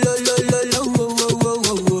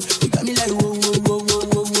got me like whoa.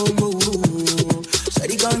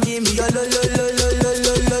 Shawty, come give me your lo.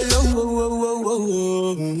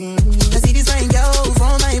 I see this fine girl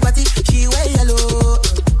from my party, she wear yellow.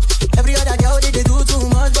 Every other girl they do too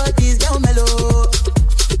much, but this girl mellow.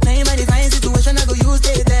 Now in my divine situation, I go use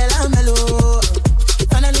they tell I'm mellow.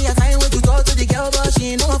 Finally I find way to talk to the girl, but she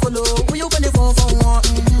ain't no one follow. When you open the phone for one,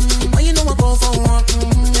 when you know I phone for one,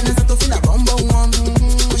 then I start to feel a bum one.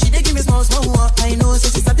 But she dey give me small one. I know, so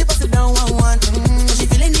she start to pass it down one. But she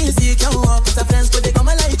feeling insecure, cause her friends but they come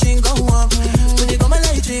and like drink go on.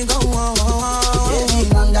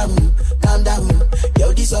 Calm down.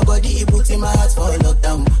 Yo, this your body, it puts in my heart for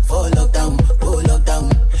lockdown, oh lockdown.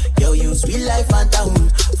 Yo, you sweet life, phantom.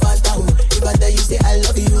 If I tell you say I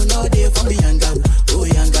love you, no day for me, young girl, oh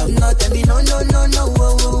young girl. No, tell me no, oh.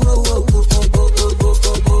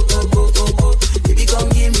 Baby, come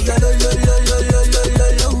give me your lo. You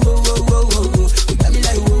got me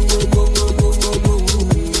like whoa.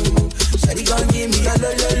 Shawty, come give me your lo.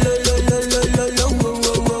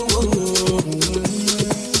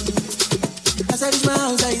 As I reach my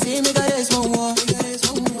house, I see me got a small one.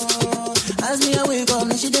 As me I wake up,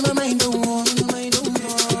 now she did my mind don't walk.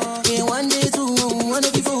 Yeah, one day two, one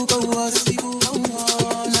of the folk go us.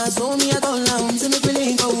 Now so me I go down, so me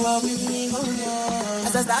feeling go up.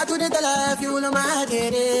 As I start to the life, you know my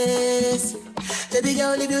head is. Baby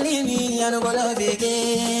girl, if you leave me, I don't go love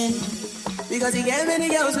again. Because you get many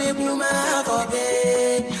girls with you, my heart for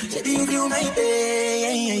pain. Baby, you feel my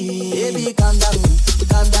pain. Baby, calm down.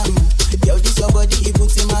 Yo, this your body, it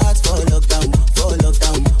puts in my heart for lockdown, oh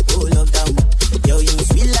lockdown. Yo, you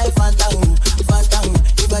sweet life, phantom.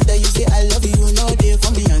 If I tell you say I love you, no day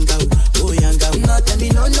for me, young girl, oh young girl. No, tell me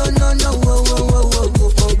no, oh.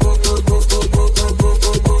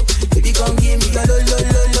 Baby, come give me your lo. You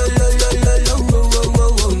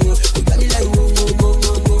got me like whoa.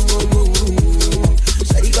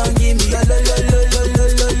 Shawty, come give me your lo.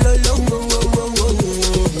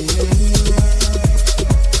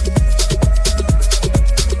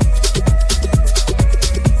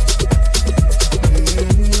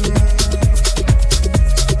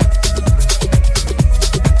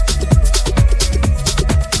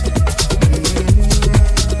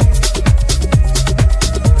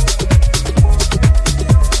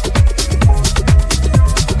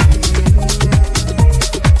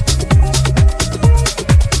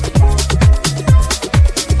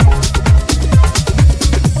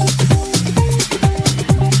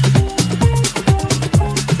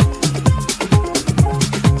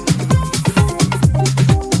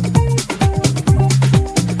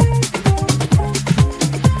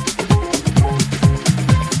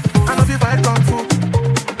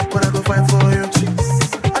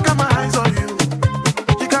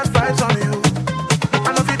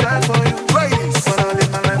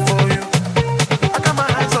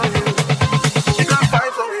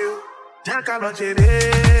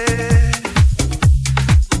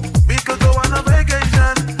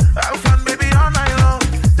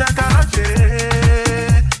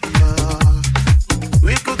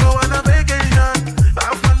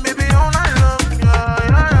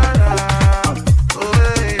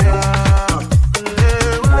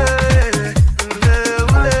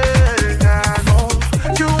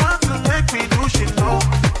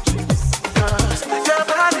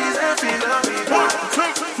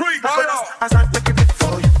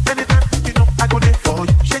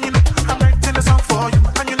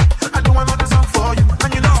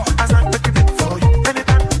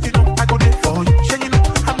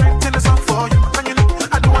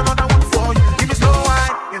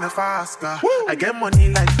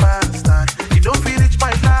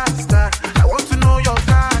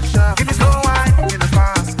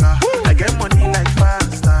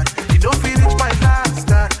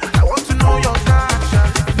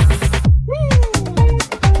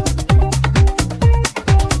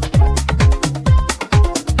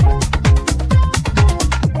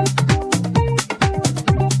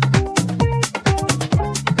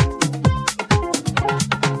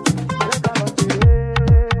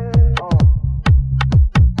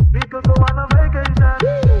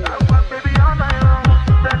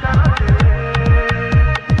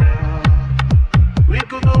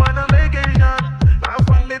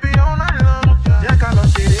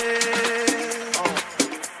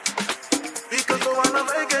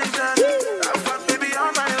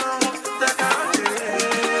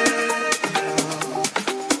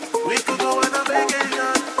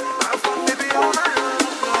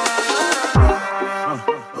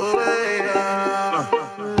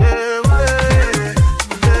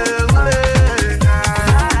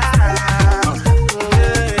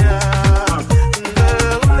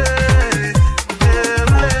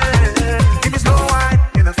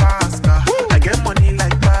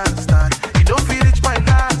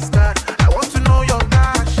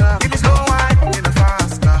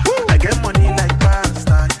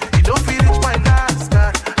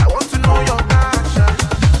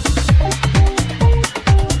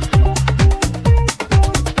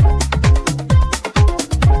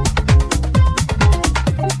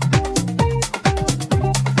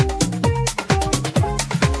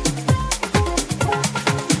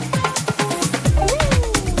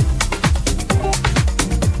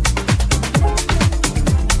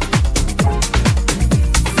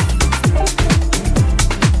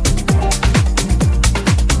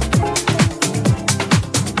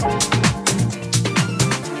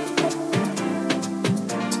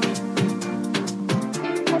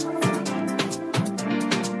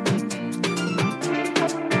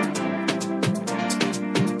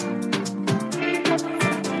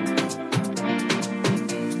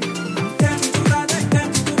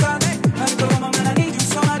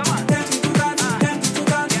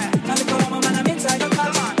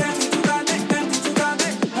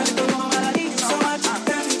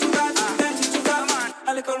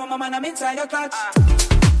 like a clutch.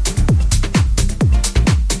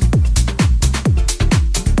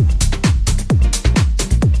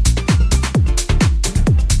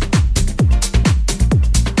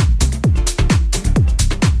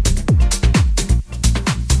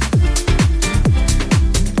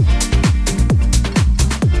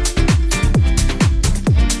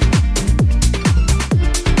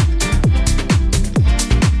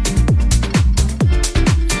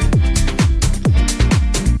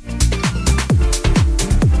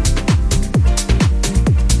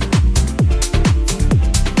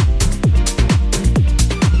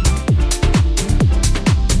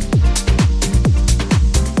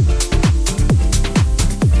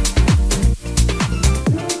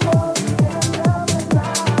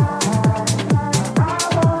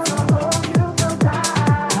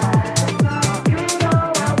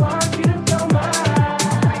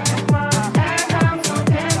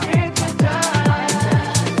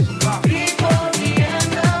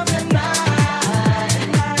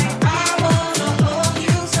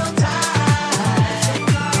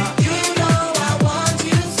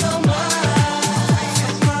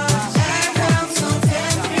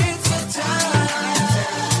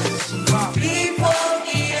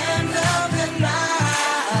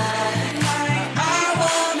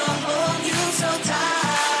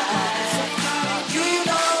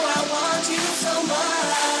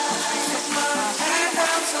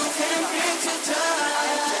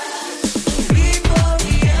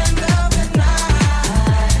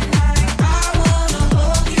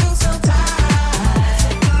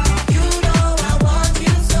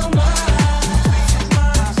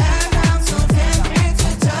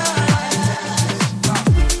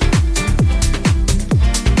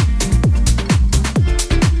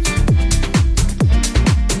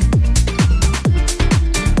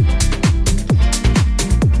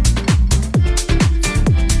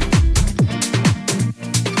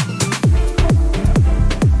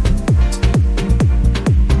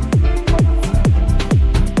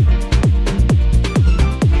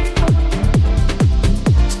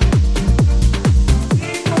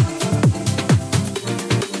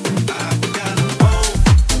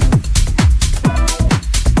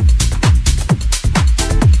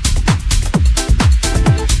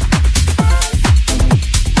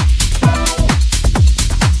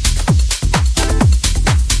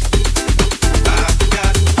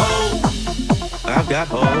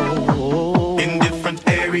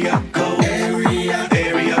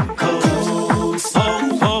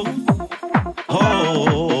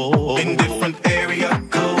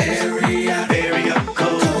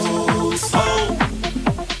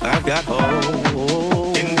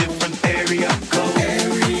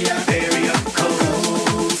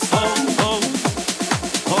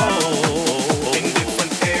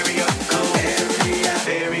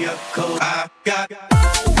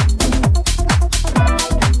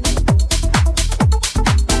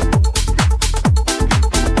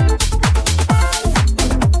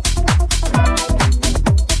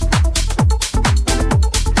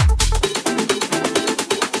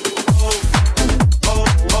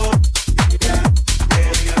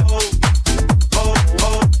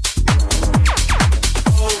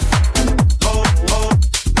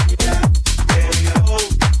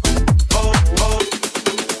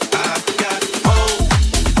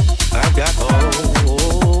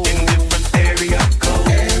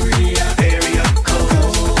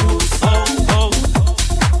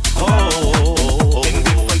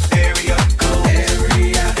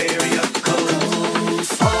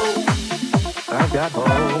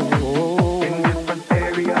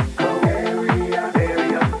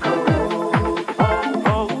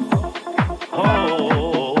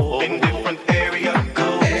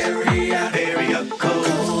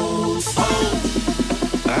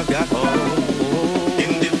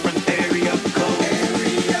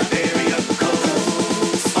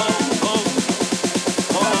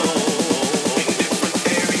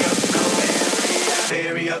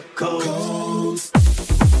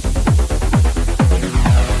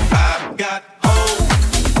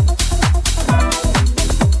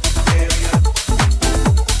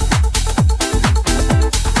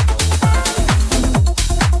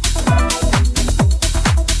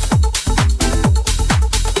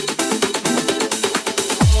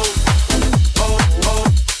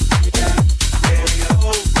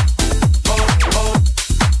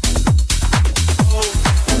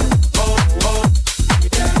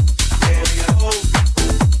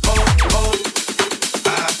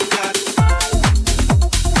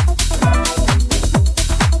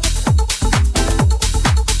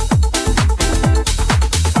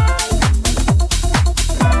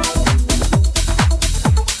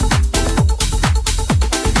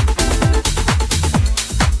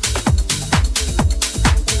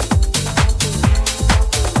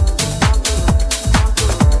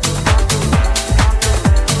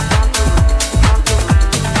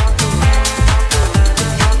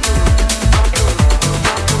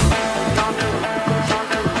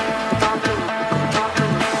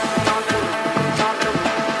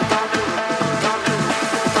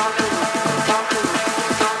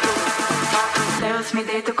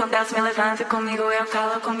 abraço, me levanta comigo, eu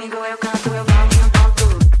calo comigo, eu canto, eu volto, eu volto,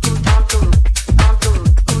 volto, volto,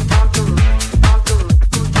 volto, volto, volto, volto,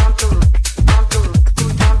 volto, volto,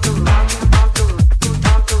 volto,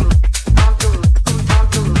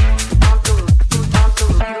 volto, volto, volto,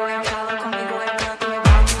 comigo, eu calo comigo, eu canto, eu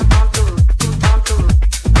volto, volto, volto,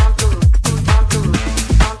 volto, volto, volto,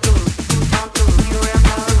 volto, comigo, eu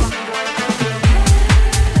calo comigo, eu canto.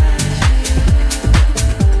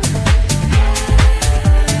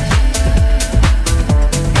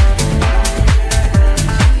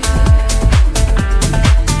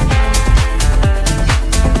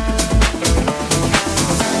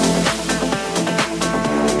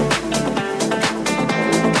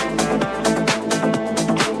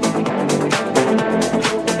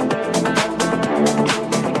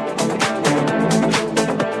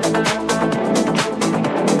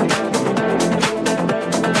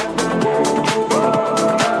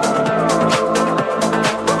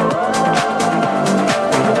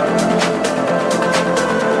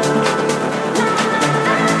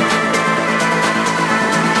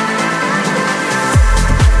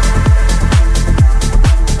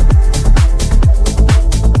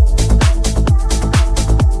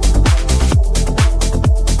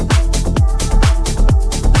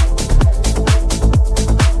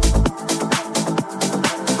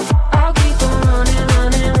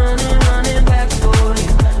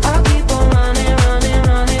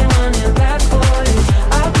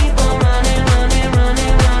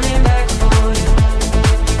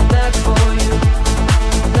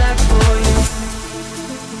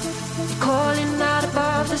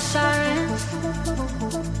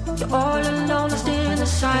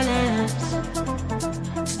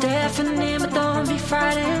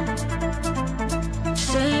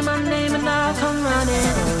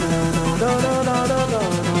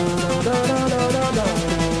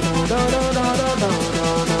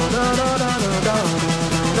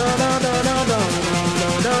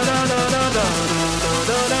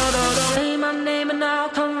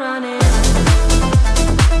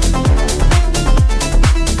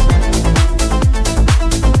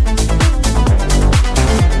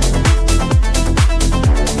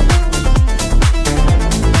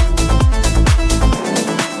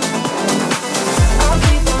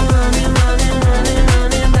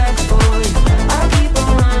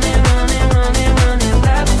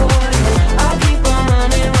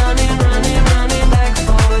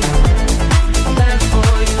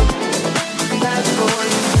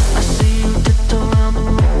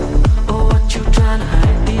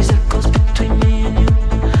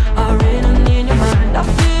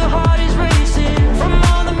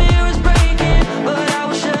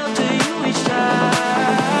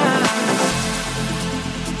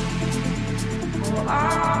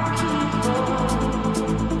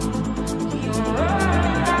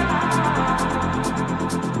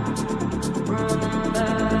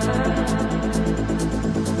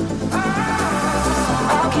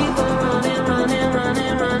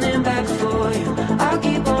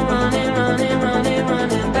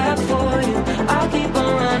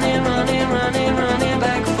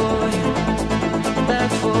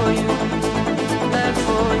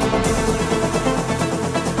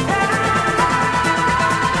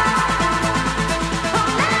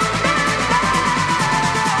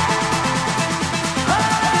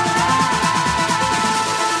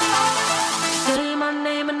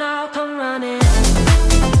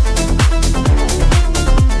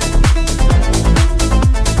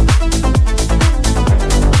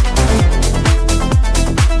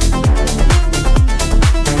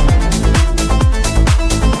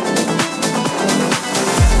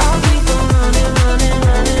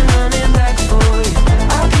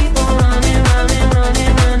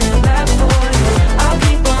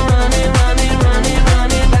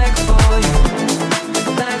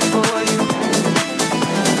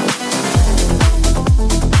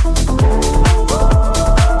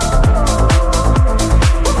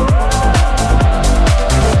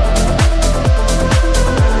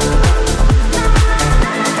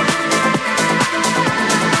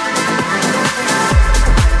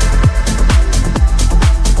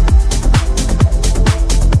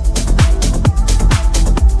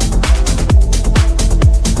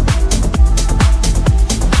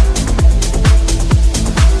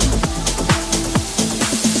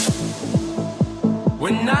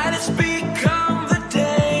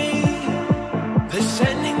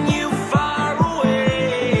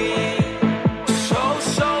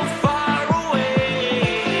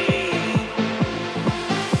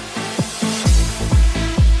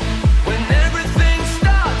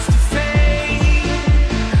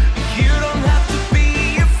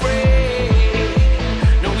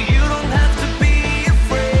 No, you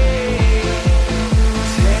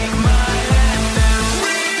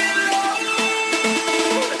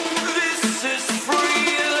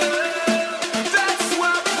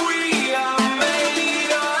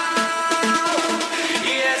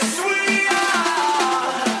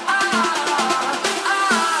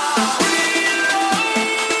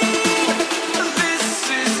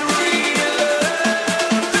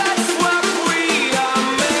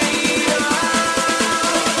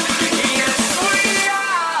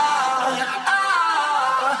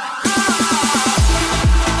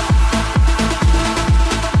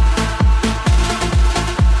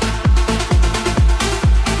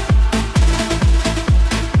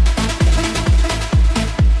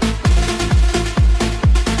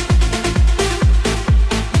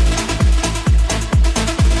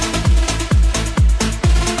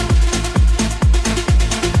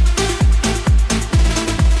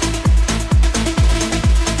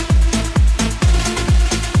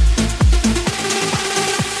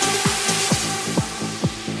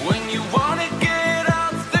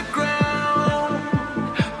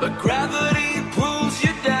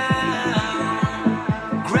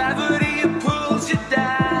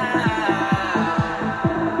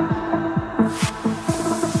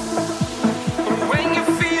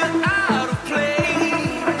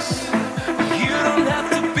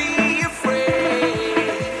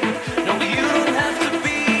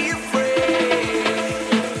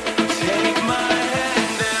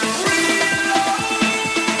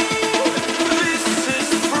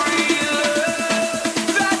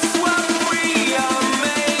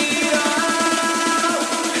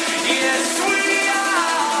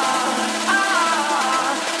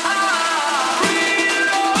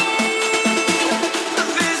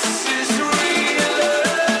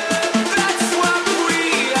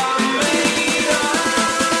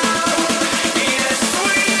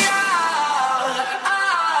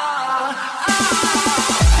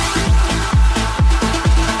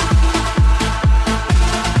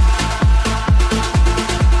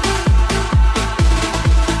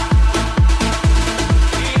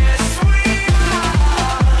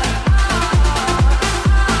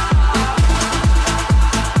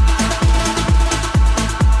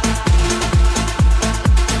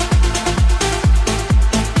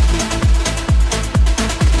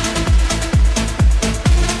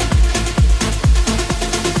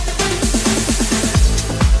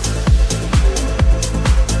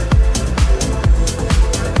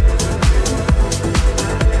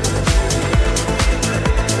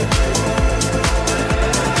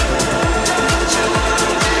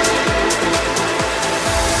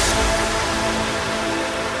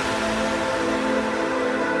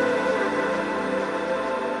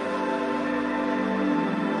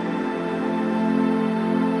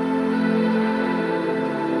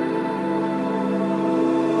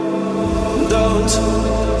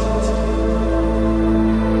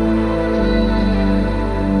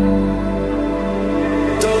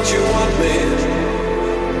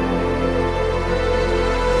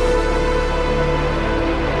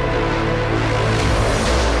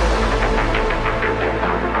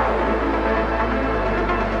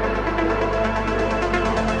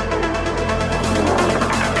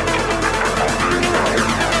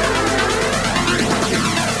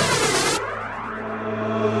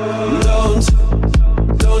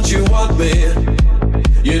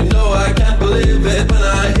know I can't believe it when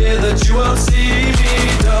I hear that you won't see me.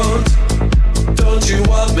 Don't you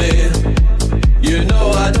want me? You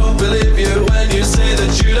know I don't believe you when you say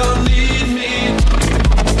that you don't need me.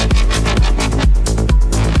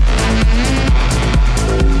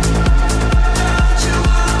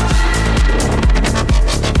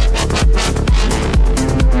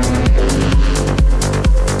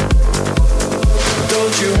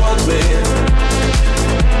 Don't you want me?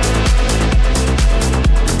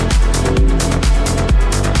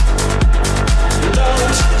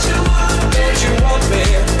 Don't you want me?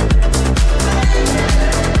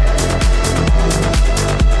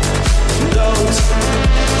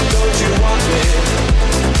 Don't you want me?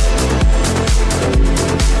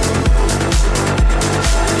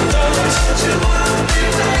 Don't you want me,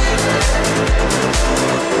 baby?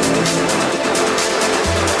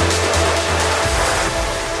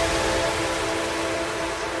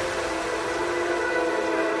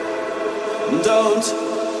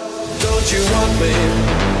 Don't you want me?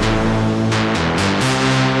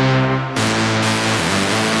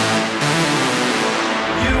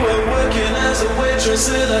 You were working as a waitress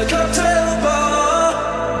in a cocktail bar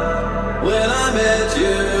when I met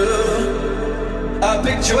you. I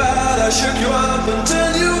picked you out, I shook you up and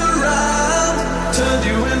turned you around, turned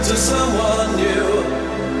you into someone new.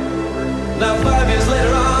 Now 5 years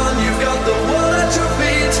later on, you've got the world at your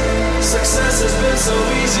feet. Success has been so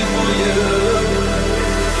easy for you.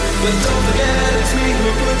 But don't forget it's me who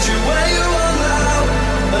put you where you are now,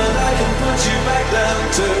 and I can put you back down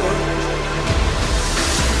too.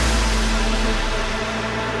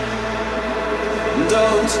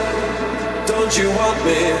 Don't you want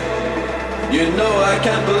me? You know I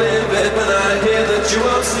can't believe it when I hear that you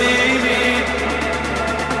won't see me.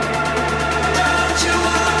 Don't you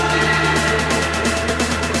want me?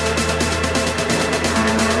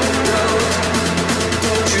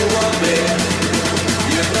 Don't you want me?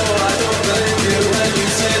 You know I don't believe you when you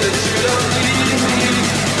say that you don't need me.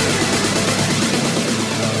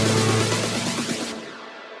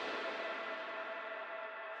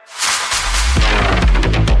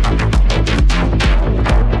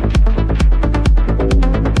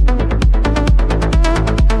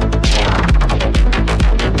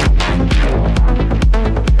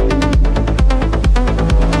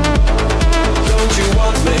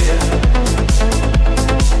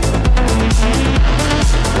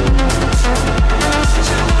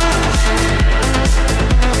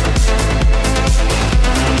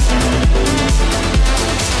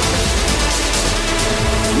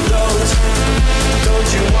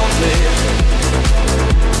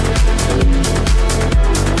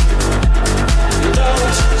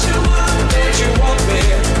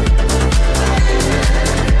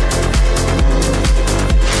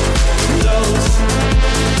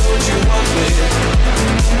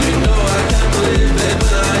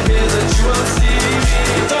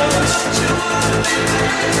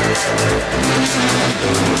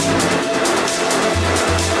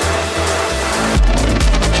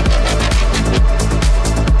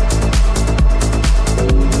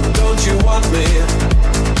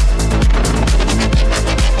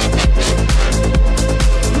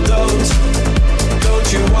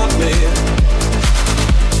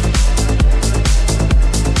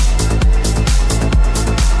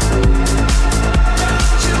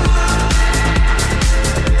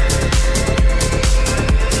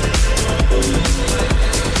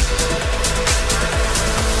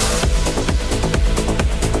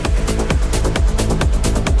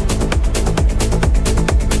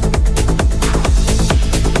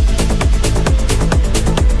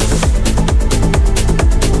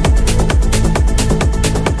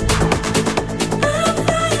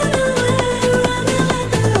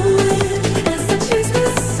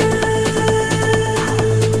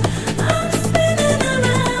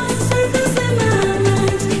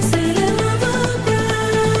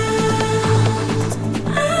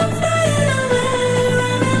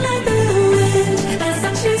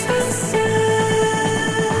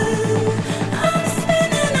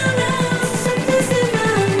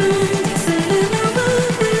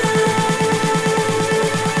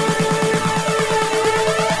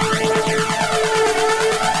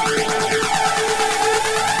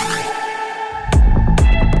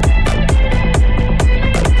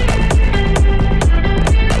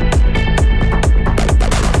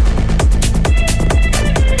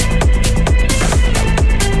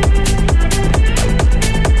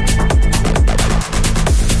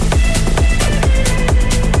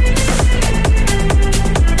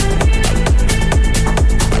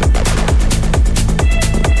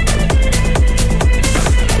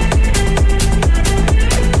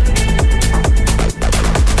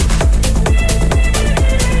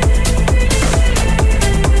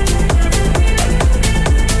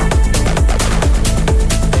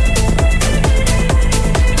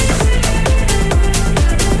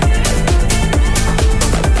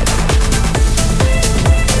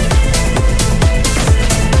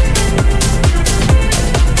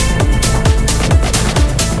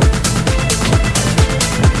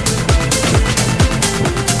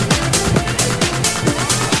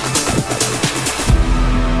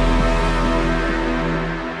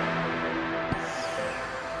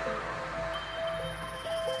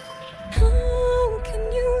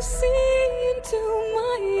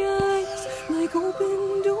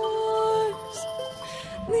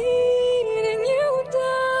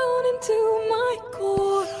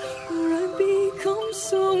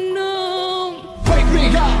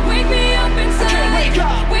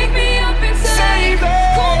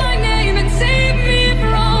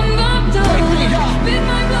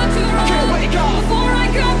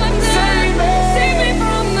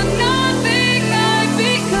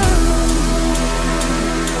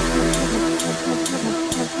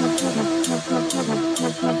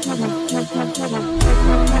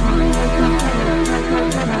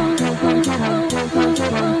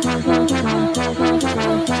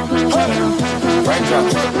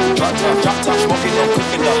 drop top, smoking on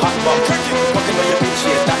cooking the hot pot. Fucking on your bitch,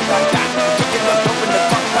 yeah, that. Cooking up, dope in the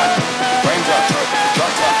top pot. Raindrop,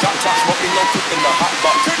 drop top, smoking on cooking the hot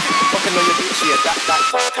pot. Fucking on your bitch, yeah, that.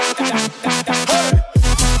 Hey!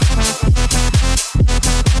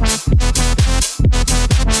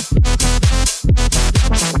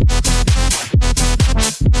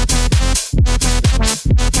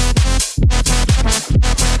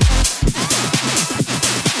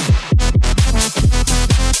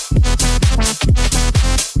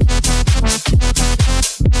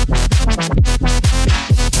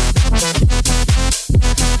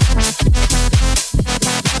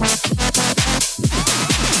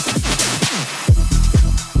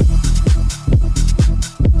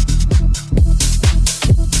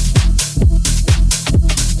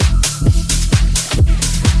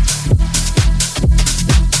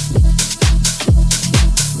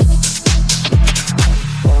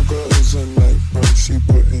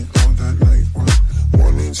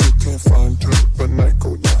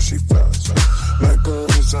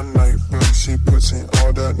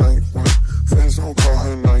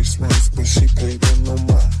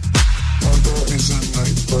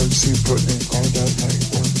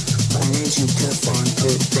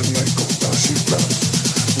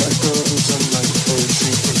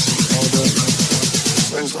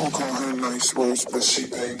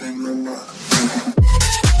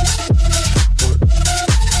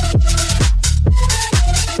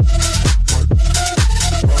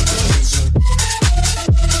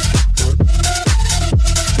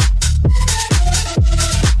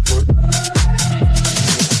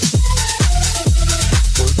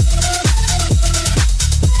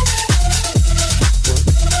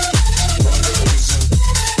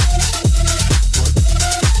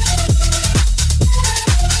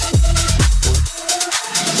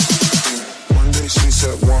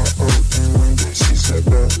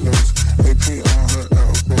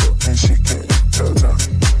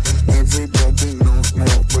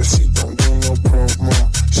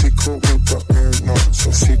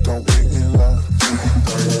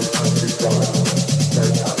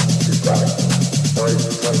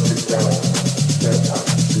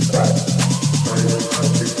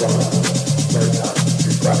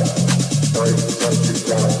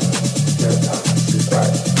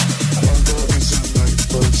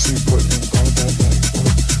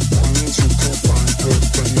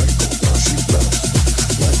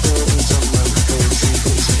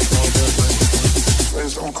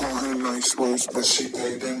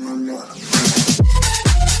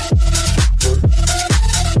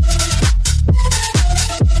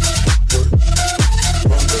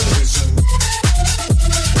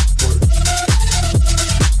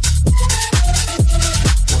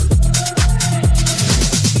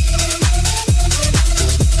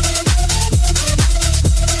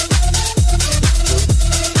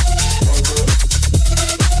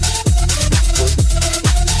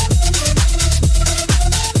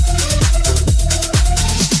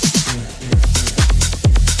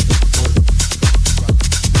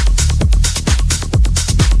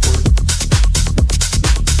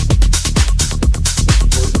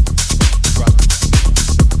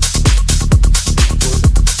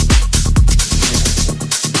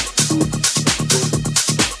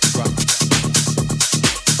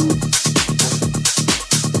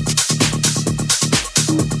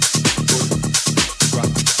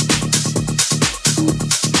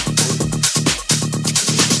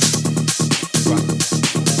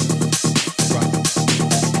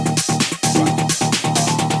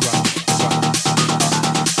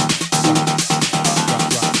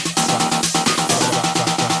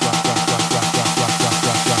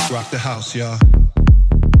 Yeah.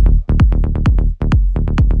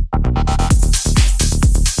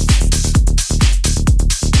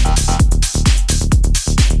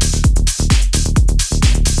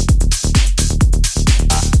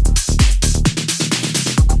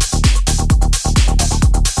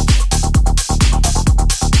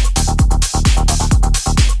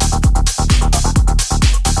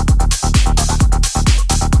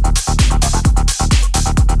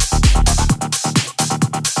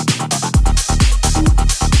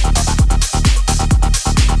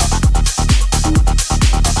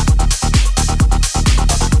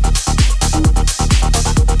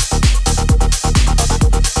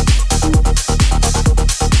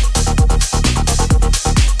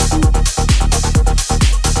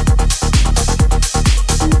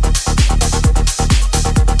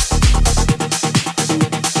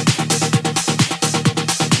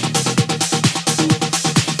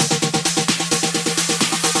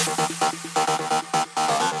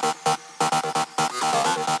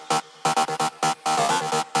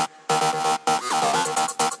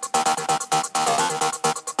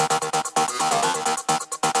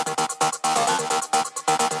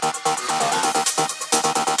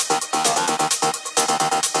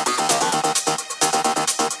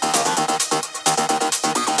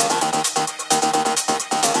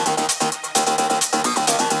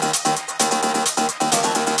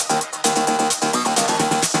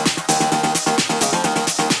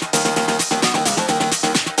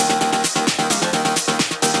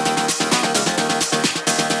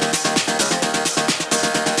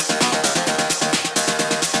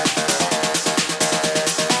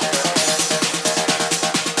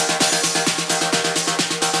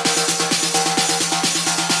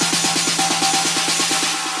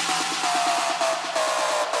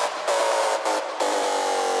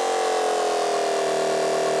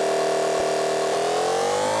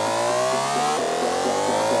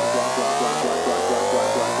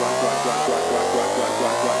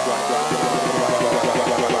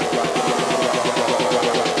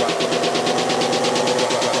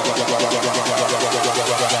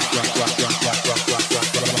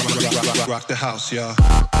 rock the house, y'all.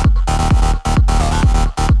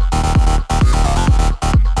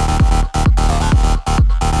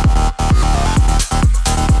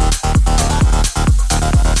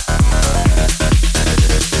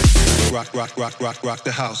 Rock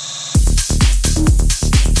the house.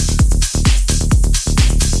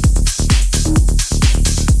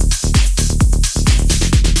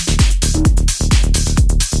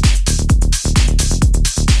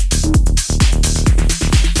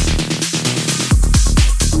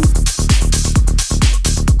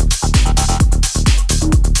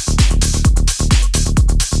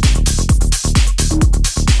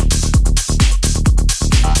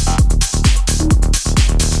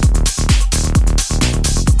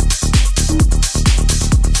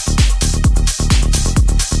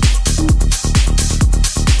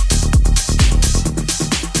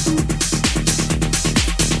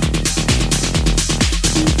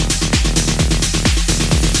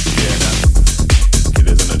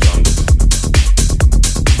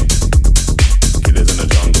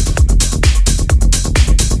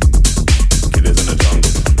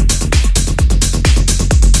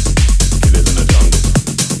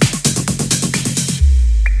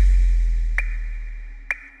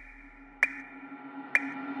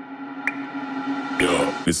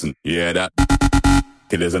 Listen, you hear that?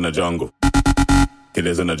 Killers in the jungle.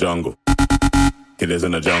 Killers in the jungle. Killers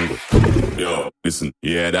in the jungle. Yo, listen,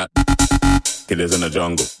 you hear that? Killers in the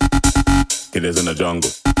jungle. Killers in the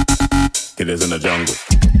jungle. Killers in the jungle.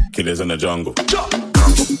 Killers in the jungle.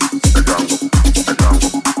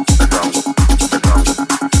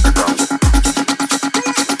 Killers in the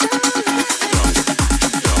jungle.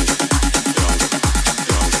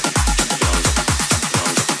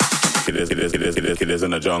 Killers in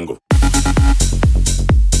the jungle.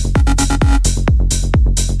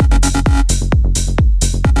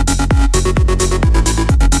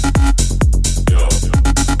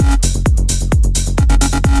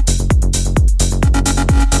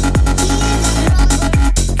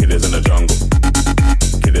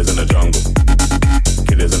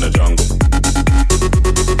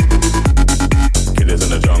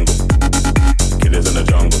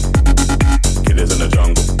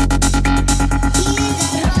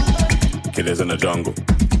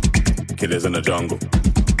 Killers in the jungle.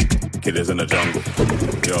 Killers in the jungle.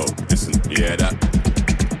 Yo, listen, you hear that?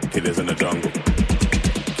 Killers in the jungle.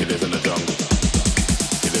 Killers in the jungle.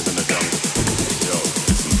 Killers in the jungle. Yo,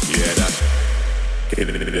 listen, you hear that?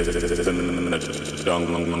 Killers in the jungle.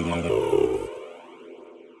 Killers in the jungle.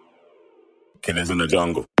 Killers in the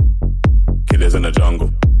jungle. Killers in the jungle.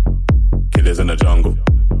 Killers in the jungle.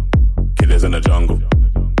 Killers in the jungle.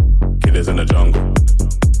 Killers in the jungle.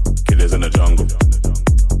 Killers in the jungle.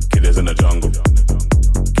 Killers in the jungle.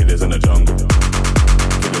 Killers in the jungle.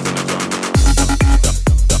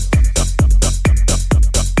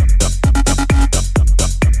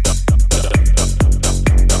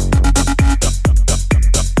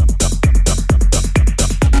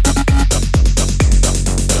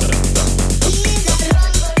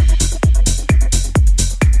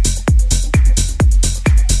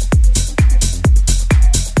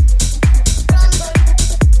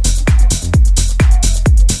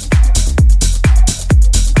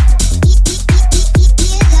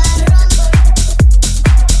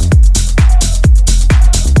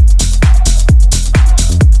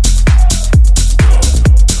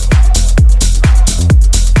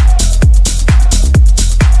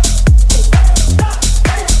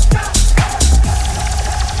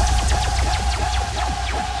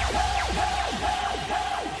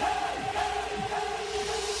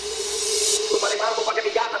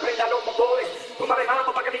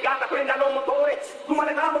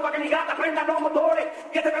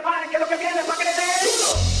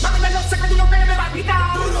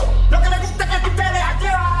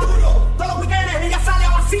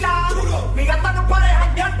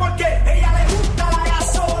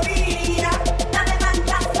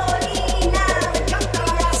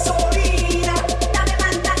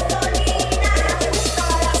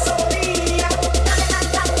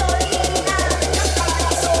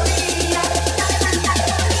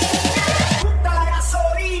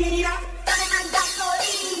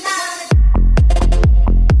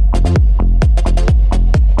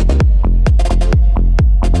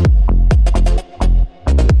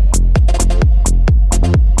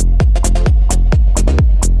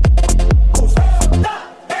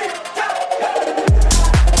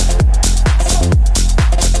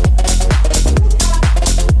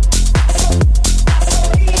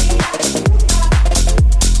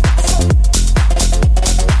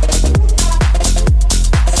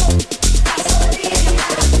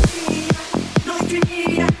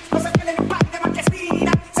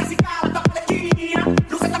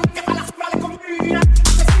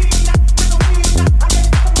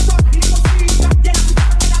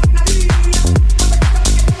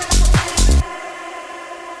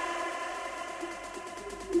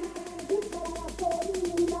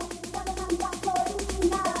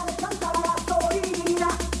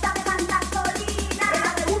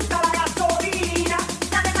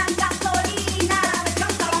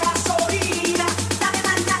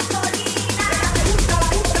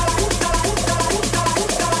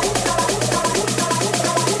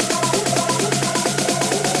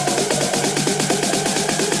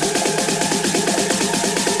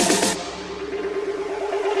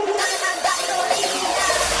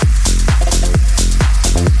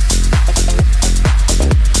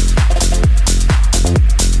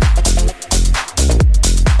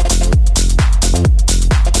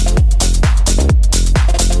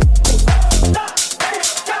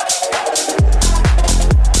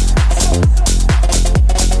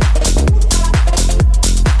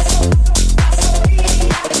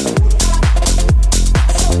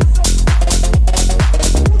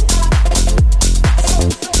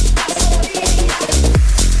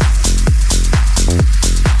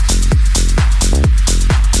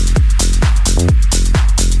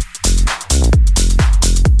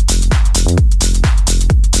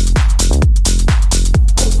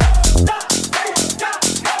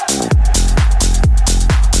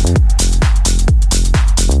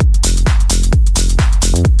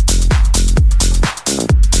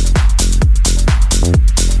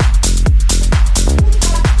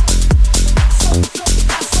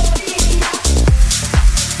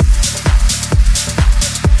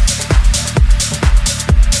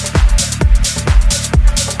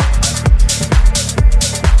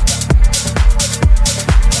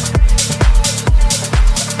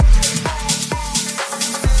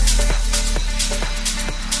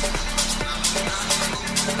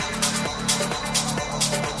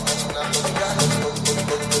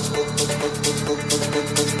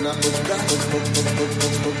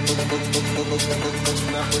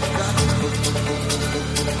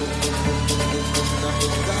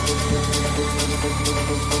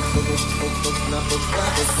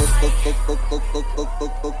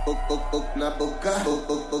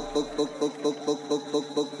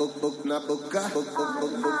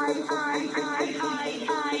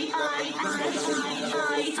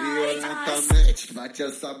 Violentamente, bate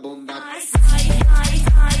essa bunda.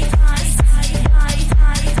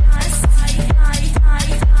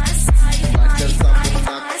 Bate essa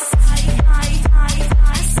bunda.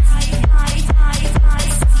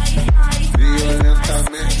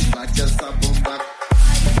 Violentamente, bate essa bunda.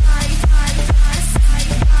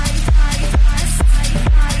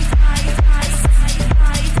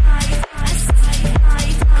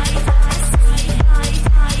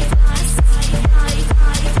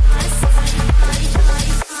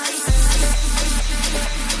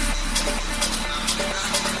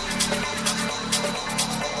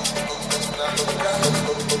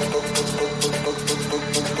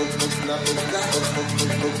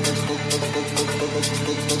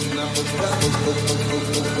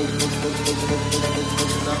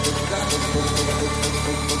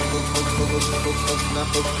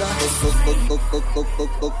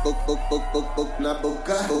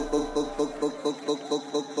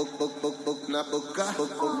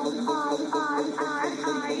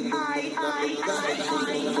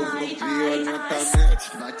 Violentamente,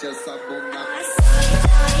 bate essa bunda.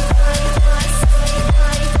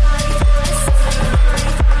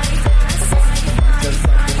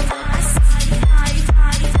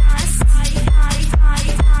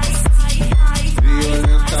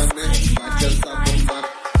 Violentamente,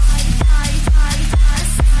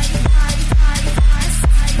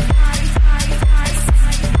 bate essa bunda.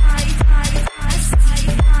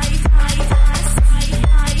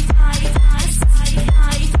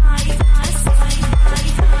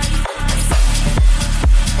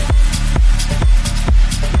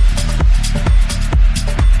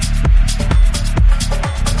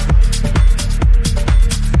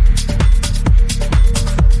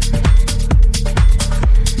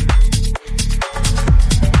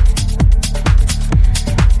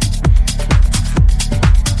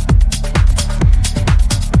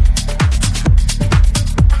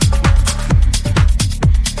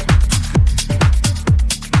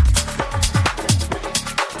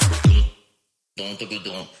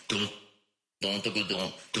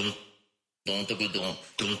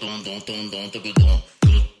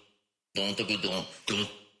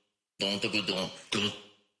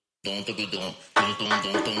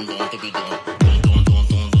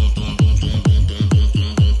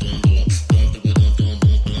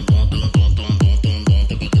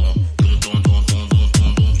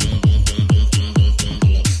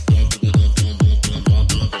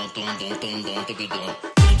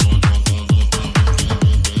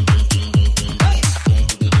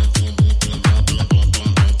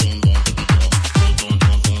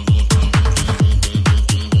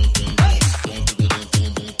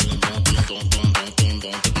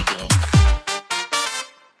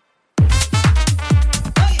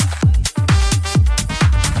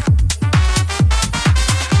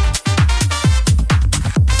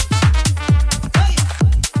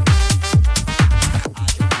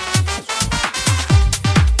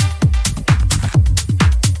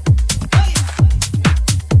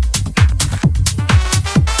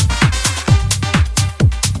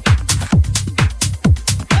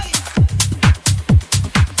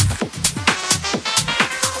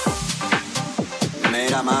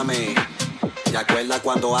 Mami, ¿te acuerdas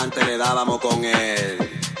cuando antes le dábamos con él?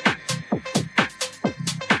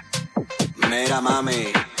 Mira,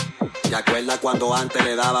 mami, ¿te acuerdas cuando antes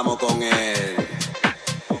le dábamos con él?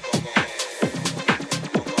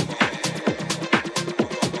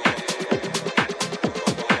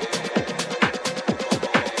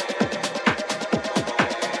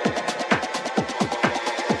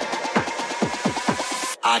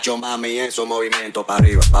 Hacho, mami, en su movimiento, pa'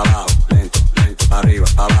 arriba, pa' abajo, lento, lento, pa' arriba,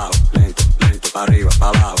 pa' abajo, lento, lento, pa' arriba, pa'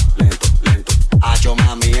 abajo, lento, lento. Hacho,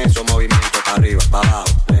 mami, en su movimiento, pa' arriba, pa' abajo,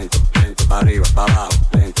 lento, lento, pa' arriba, pa' abajo,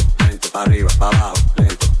 lento, lento, pa' arriba, pa' abajo,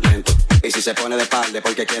 lento, lento. Y si se pone de espalda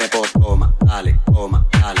porque quiere por toma, dale, toma,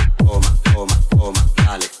 dale, toma, toma, toma,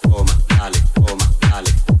 dale, toma, dale, toma,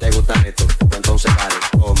 dale. ¿Te gusta esto? Pues entonces dale,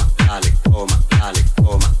 toma, dale, toma, dale,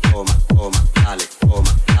 toma, toma, toma, dale,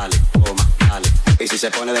 toma, dale, toma, dale. Y si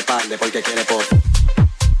se pone de espalda porque quiere por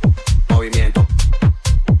movimiento,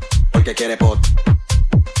 porque quiere por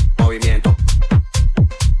movimiento,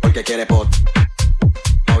 porque quiere por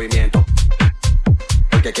movimiento,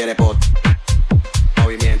 porque quiere por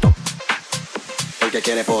movimiento, porque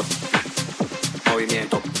quiere por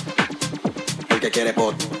movimiento, porque porque quiere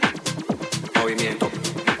pot, movimiento,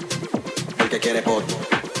 porque quiere pot,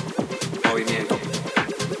 movimiento,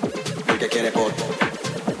 porque quiere pot,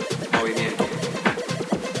 movimiento,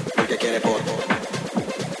 porque quiere pot,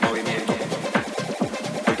 movimiento,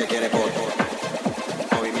 porque quiere pot,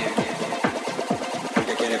 movimiento,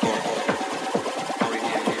 porque quiere pot,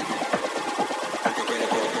 movimiento,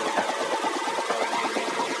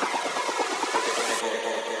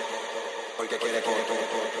 porque quiere pot,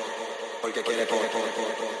 porque quiere pot,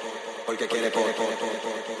 porque quiere pot,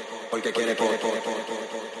 porque quiere pot,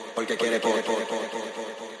 porque quiere pot, porque quiere pot,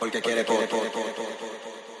 porque quiere pot.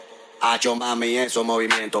 Hacho mami eso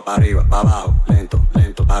movimiento para arriba, para abajo, lento,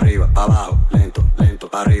 lento, para arriba, para abajo, lento, lento,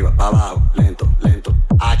 para arriba, para abajo, lento, lento.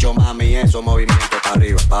 Hacho mami eso movimiento para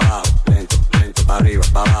arriba, para abajo, lento, lento, para arriba,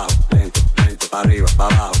 para abajo, lento, lento, para arriba,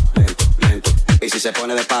 para abajo, lento, lento. Y si se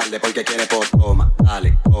pone de espalda porque quiere pot, toma,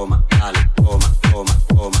 dale, toma, dale, toma, toma,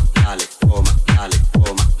 toma, dale, toma, dale,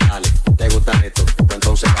 toma, dale. ¿Te gusta esto? Pues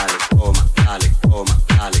entonces dale, toma, dale, toma,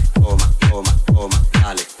 dale, toma, toma, toma,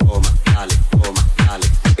 dale, toma, dale, toma, dale.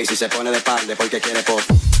 Y si se pone de espalda porque quiere pot.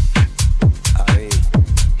 Ahí,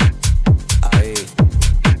 ahí,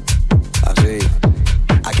 así.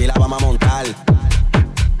 Aquí la vamos a montar.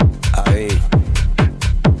 Ahí,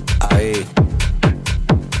 ahí,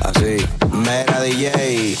 así. Mera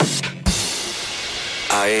DJ.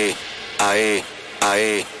 Ahí, ahí,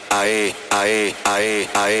 ahí. Ahí, ahí, ahí,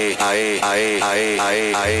 ahí, ahí, ahí, ahí,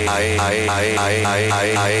 ahí, ahí,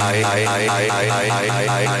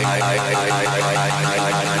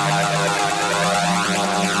 ahí, ahí, ahí, ahí,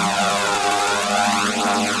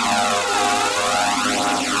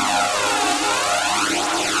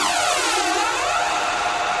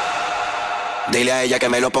 dile a ella que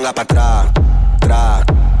me lo ponga para atrás, tra,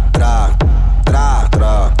 tra, tra,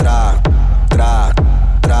 tra, tra, tra,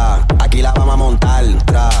 tra. Aquí la vamos a montar,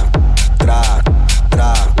 tra, tra,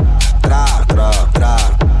 tra, tra, tra, tra,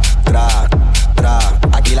 tra, tra.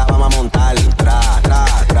 Aquí la vamos a montar, tra, tra,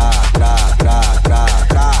 tra, tra, tra, tra,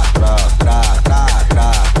 tra, tra, tra, tra,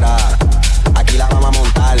 tra, tra. Aquí la vamos a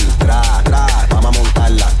montar, tra, tra, vamos a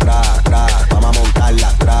montarla, tra, tra, vamos a montarla,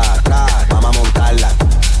 tra, tra, vamos a montarla.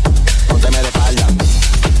 Pónteme de espalda.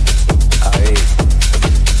 Ahí,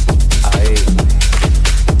 ahí,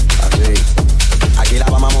 así. Aquí la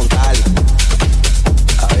vamos a montar.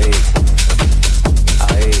 Ahí,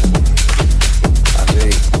 ahí, así.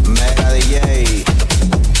 Mega DJ.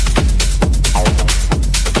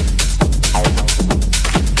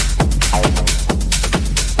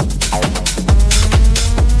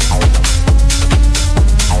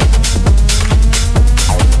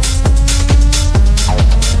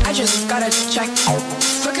 I just gotta check.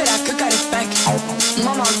 Fuck it, I could got it back.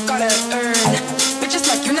 Mama gotta earn. Bitches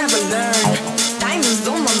like you never learn. Diamonds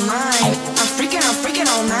on my mind. I'm freaking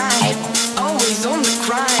all night. Always on the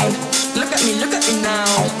grind. Look at me now.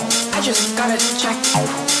 I just gotta check.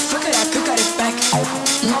 Fuck it, I could got it back.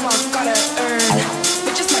 Mama gotta earn.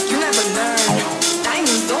 Bitches like you never learn.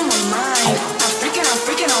 Diamonds on my mind. I'm freaking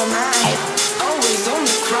all night. Always on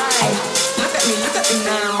the grind. Look at me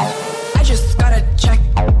now. I just gotta check.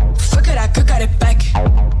 Fuck it, I could got it back.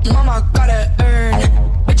 Mama gotta earn.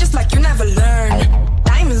 Bitches like you never learn.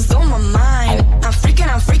 Diamonds on my mind. I'm freaking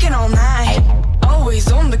all night.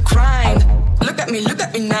 Always on the grind. Look at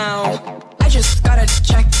me now. I just gotta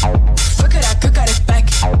check. Fuck it, I could got it back.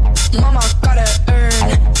 Mama gotta earn.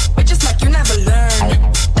 Bitches like you never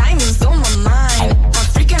learn. Diamonds on my mind. I'm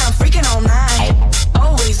freaking all night.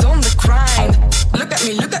 Always on the grind. Look at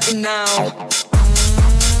me now.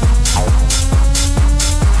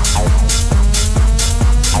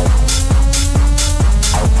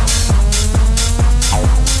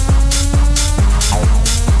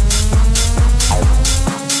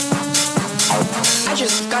 I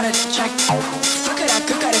just gotta check. Fuck it, I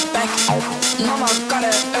could got it back. Mama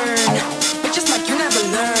gotta earn. Bitches like you never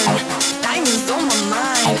learn. Diamonds on my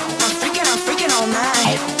mind. I'm freaking all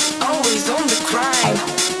night. Always on the grind.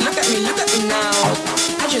 Look at me now.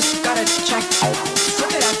 I just gotta check.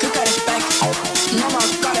 Fuck it, I could got it back. Mama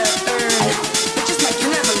gotta earn. Bitches like you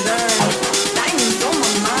never learn. Diamonds on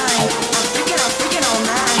my mind. I'm freaking all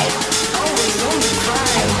night. Always on the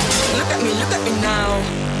grind. Look at me now.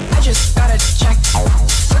 I just gotta check.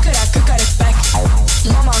 Fuck it, I could got it back.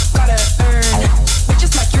 Mama gotta earn.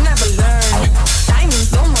 Bitches like you never learn.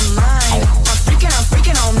 Diamonds on my mind. I'm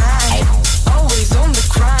freaking all night. Always on the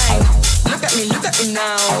grind. Look at me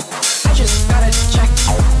now. I just gotta check.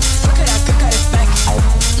 Fuck it, I could got it back.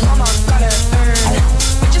 Mama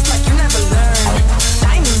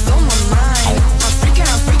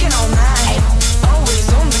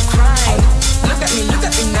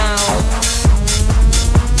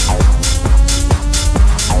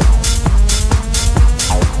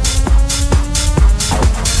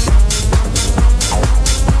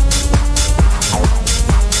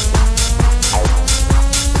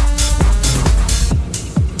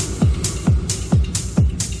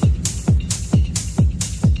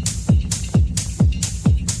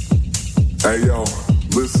Hey yo,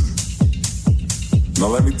 listen. Now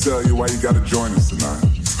let me tell you why you gotta join us tonight.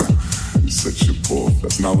 You such a poor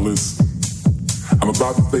fest. Now listen. I'm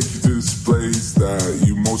about to take you to this place that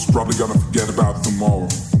you most probably gonna forget about tomorrow.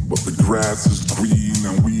 But the grass is green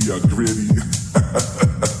and we are gritty.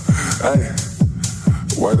 Hey,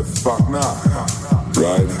 why the fuck not?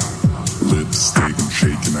 Right? Lipstick and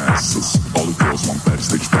shaking asses. All the girls want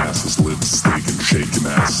backstage passes. Lipstick and shaking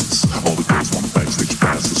asses. All the girls want backstage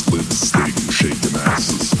passes. Lipstick and shaking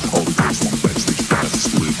asses. All the girls want backstage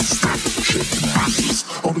passes. Lipstick and shaking asses.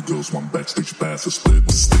 All the girls want backstage passes.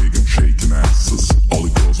 Lipstick and shaking asses. All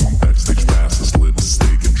the girls want backstage passes.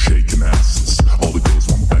 Lipstick and shaking asses. All the girls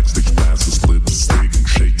want backstage passes. Lipstick and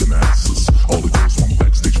shaking asses. All the girls want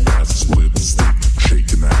backstage passes. Lipstick and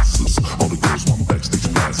shaking asses. All the girls want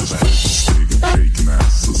backstage passes. Lipstick and shaking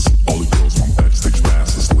asses. All the girls want backstage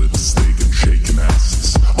passes. Lipstick and shaking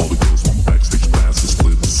asses. All the girls want backstage passes.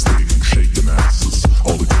 Lipstick and shaking asses.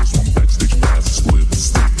 All the girls want backstage passes.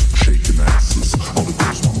 Lipstick and shaking asses. All the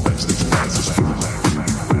girls want backstage passes.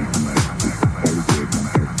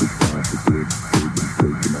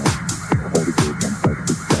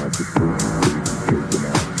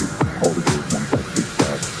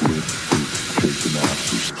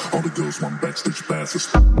 All the girls want backstage passes.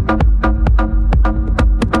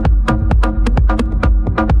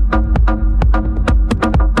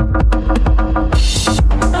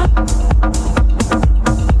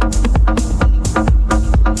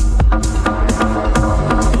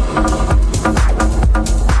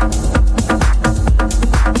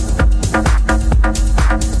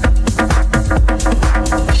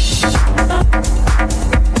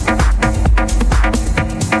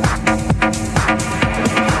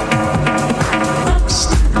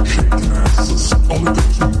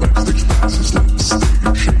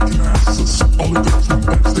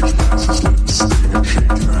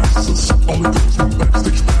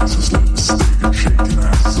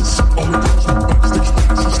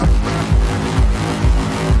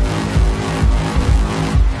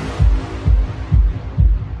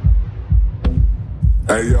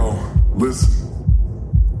 Hey yo, listen.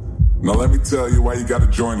 Now let me tell you why you gotta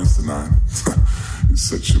join us tonight. You're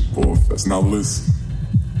such a bore fest. Now listen.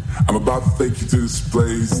 I'm about to take you to this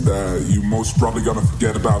place that you most probably gonna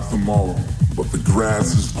forget about tomorrow. But the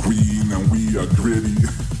grass is green and we are gritty.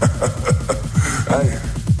 Hey,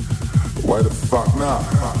 why the fuck not?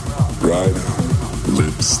 Right?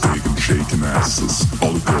 Lipstick and shaking asses.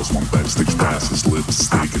 All the girls want backstage passes.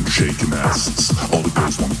 Lipstick and shaking asses. All the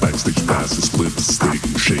girls want backstage passes. Lipstick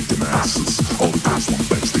and shaking asses. All the girls want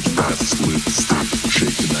backstage passes. Lipstick and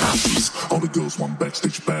shaking asses. All the girls want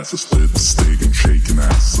backstage passes. Lipstick and shaking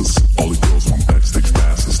asses. All the girls want backstage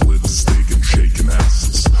passes. Lipstick and shaking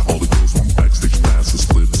asses. All the girls want backstage passes.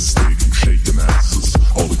 Lipstick and shaking asses.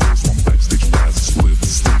 All the girls want backstage passes.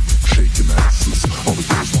 Lipstick and shaking asses. All the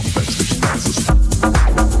girls want backstage passes.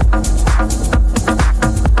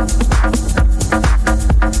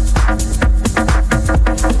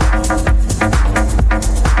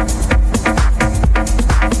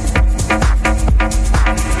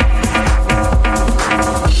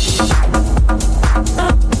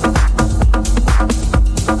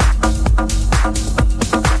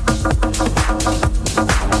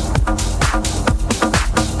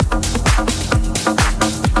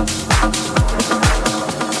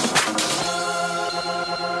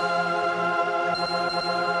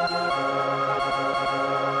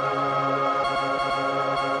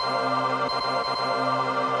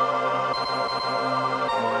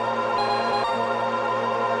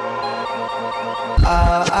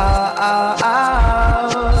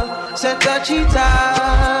 Set the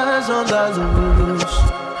cheetahs on the loose.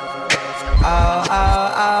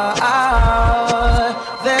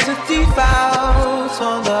 There's a thief out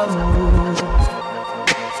on the move.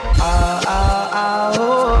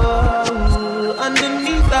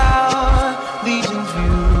 Underneath our legion's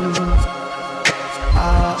view.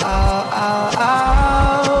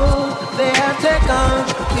 They have taken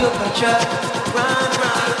Cleopatra. Run,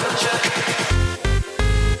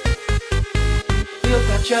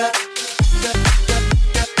 Cleopatra.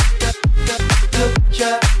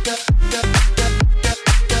 Cleopatra. Cleopatra.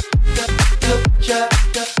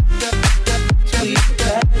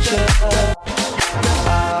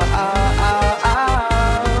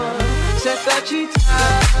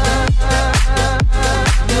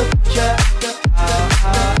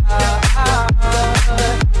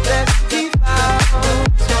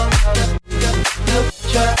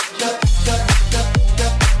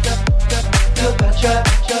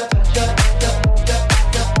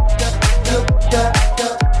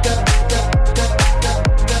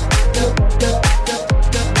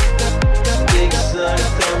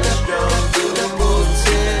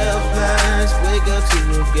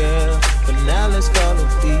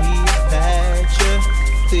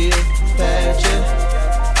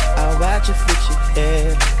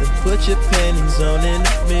 Put your panties on in the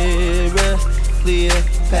mirror,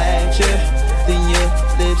 Cleopatra. Then your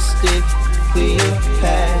lipstick,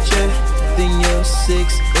 Cleopatra. Then your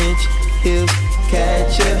 6-inch heels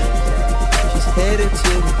catch ya. She's headed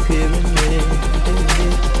to the pyramid.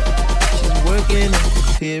 She's working at the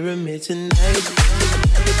pyramid tonight.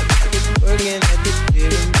 Working at the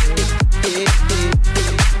pyramid.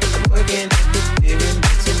 Working at the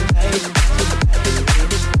pyramid tonight.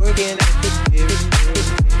 Working at the pyramid.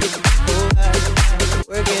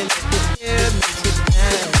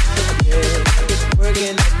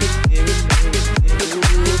 Working at the pyramid tonight. Working at the pyramid.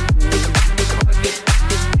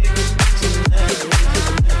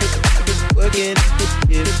 Working at the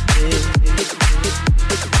pyramid.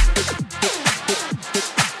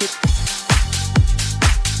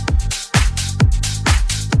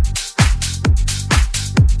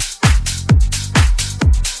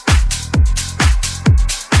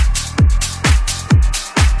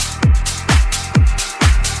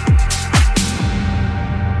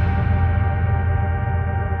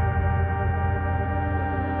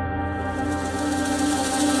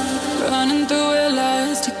 Running through our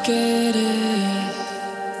lives to get it.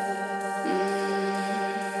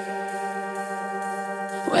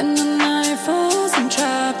 When the night falls, I'm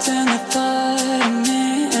trapped in the thought of me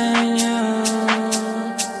and you.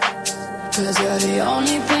 'Cause you're the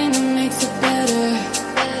only thing that makes it better.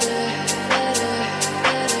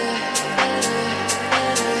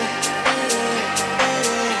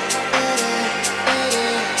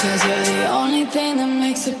 'Cause you're the only thing that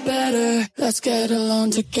makes it better. Let's get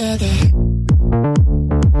along together.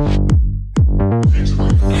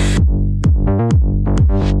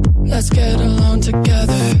 Let's get along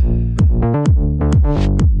together.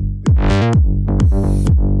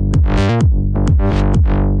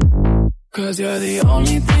 Cause you're the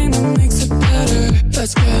only thing that makes it better.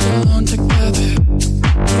 Let's get along together.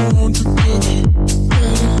 Along together.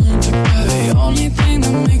 Get along together. The only thing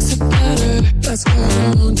that makes it better. Let's get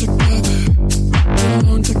along together.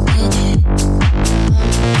 Along together.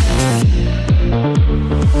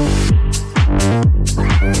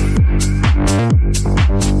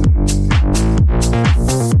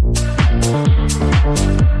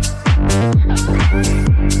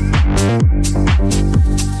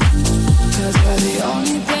 Cause you're the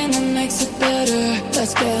only thing that makes it better.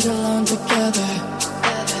 Let's get along together.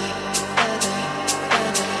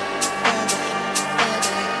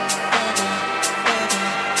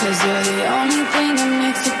 Cause you're the only thing that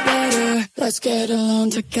makes it better. Let's get along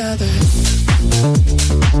together.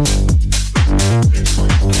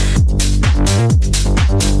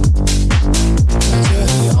 Cause you're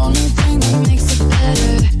the only thing that makes it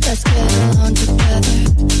better. Let's get along together.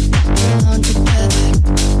 Along together.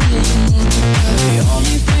 The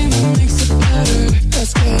only thing that makes it better.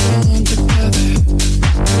 Let's get along together.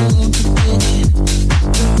 Along together.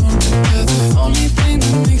 Along together. The only thing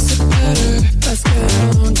that makes it better. Let's get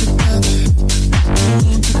along together.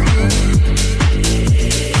 Along together.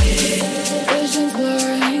 Visions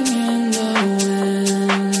blurring in the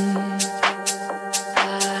wind.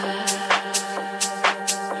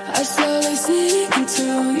 I slowly sink into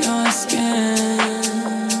your skin.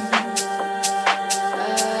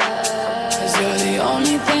 'Cause you're the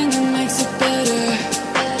only thing that makes it better.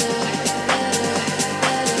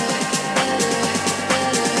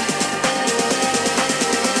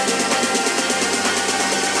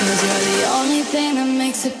 Cause you're the only thing that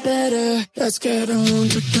makes it better. Let's get along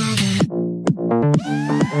together.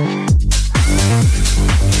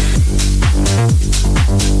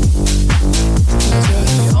 Cause you're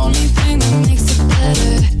the only thing that makes it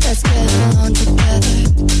better. Let's get along together.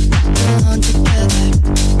 Along together.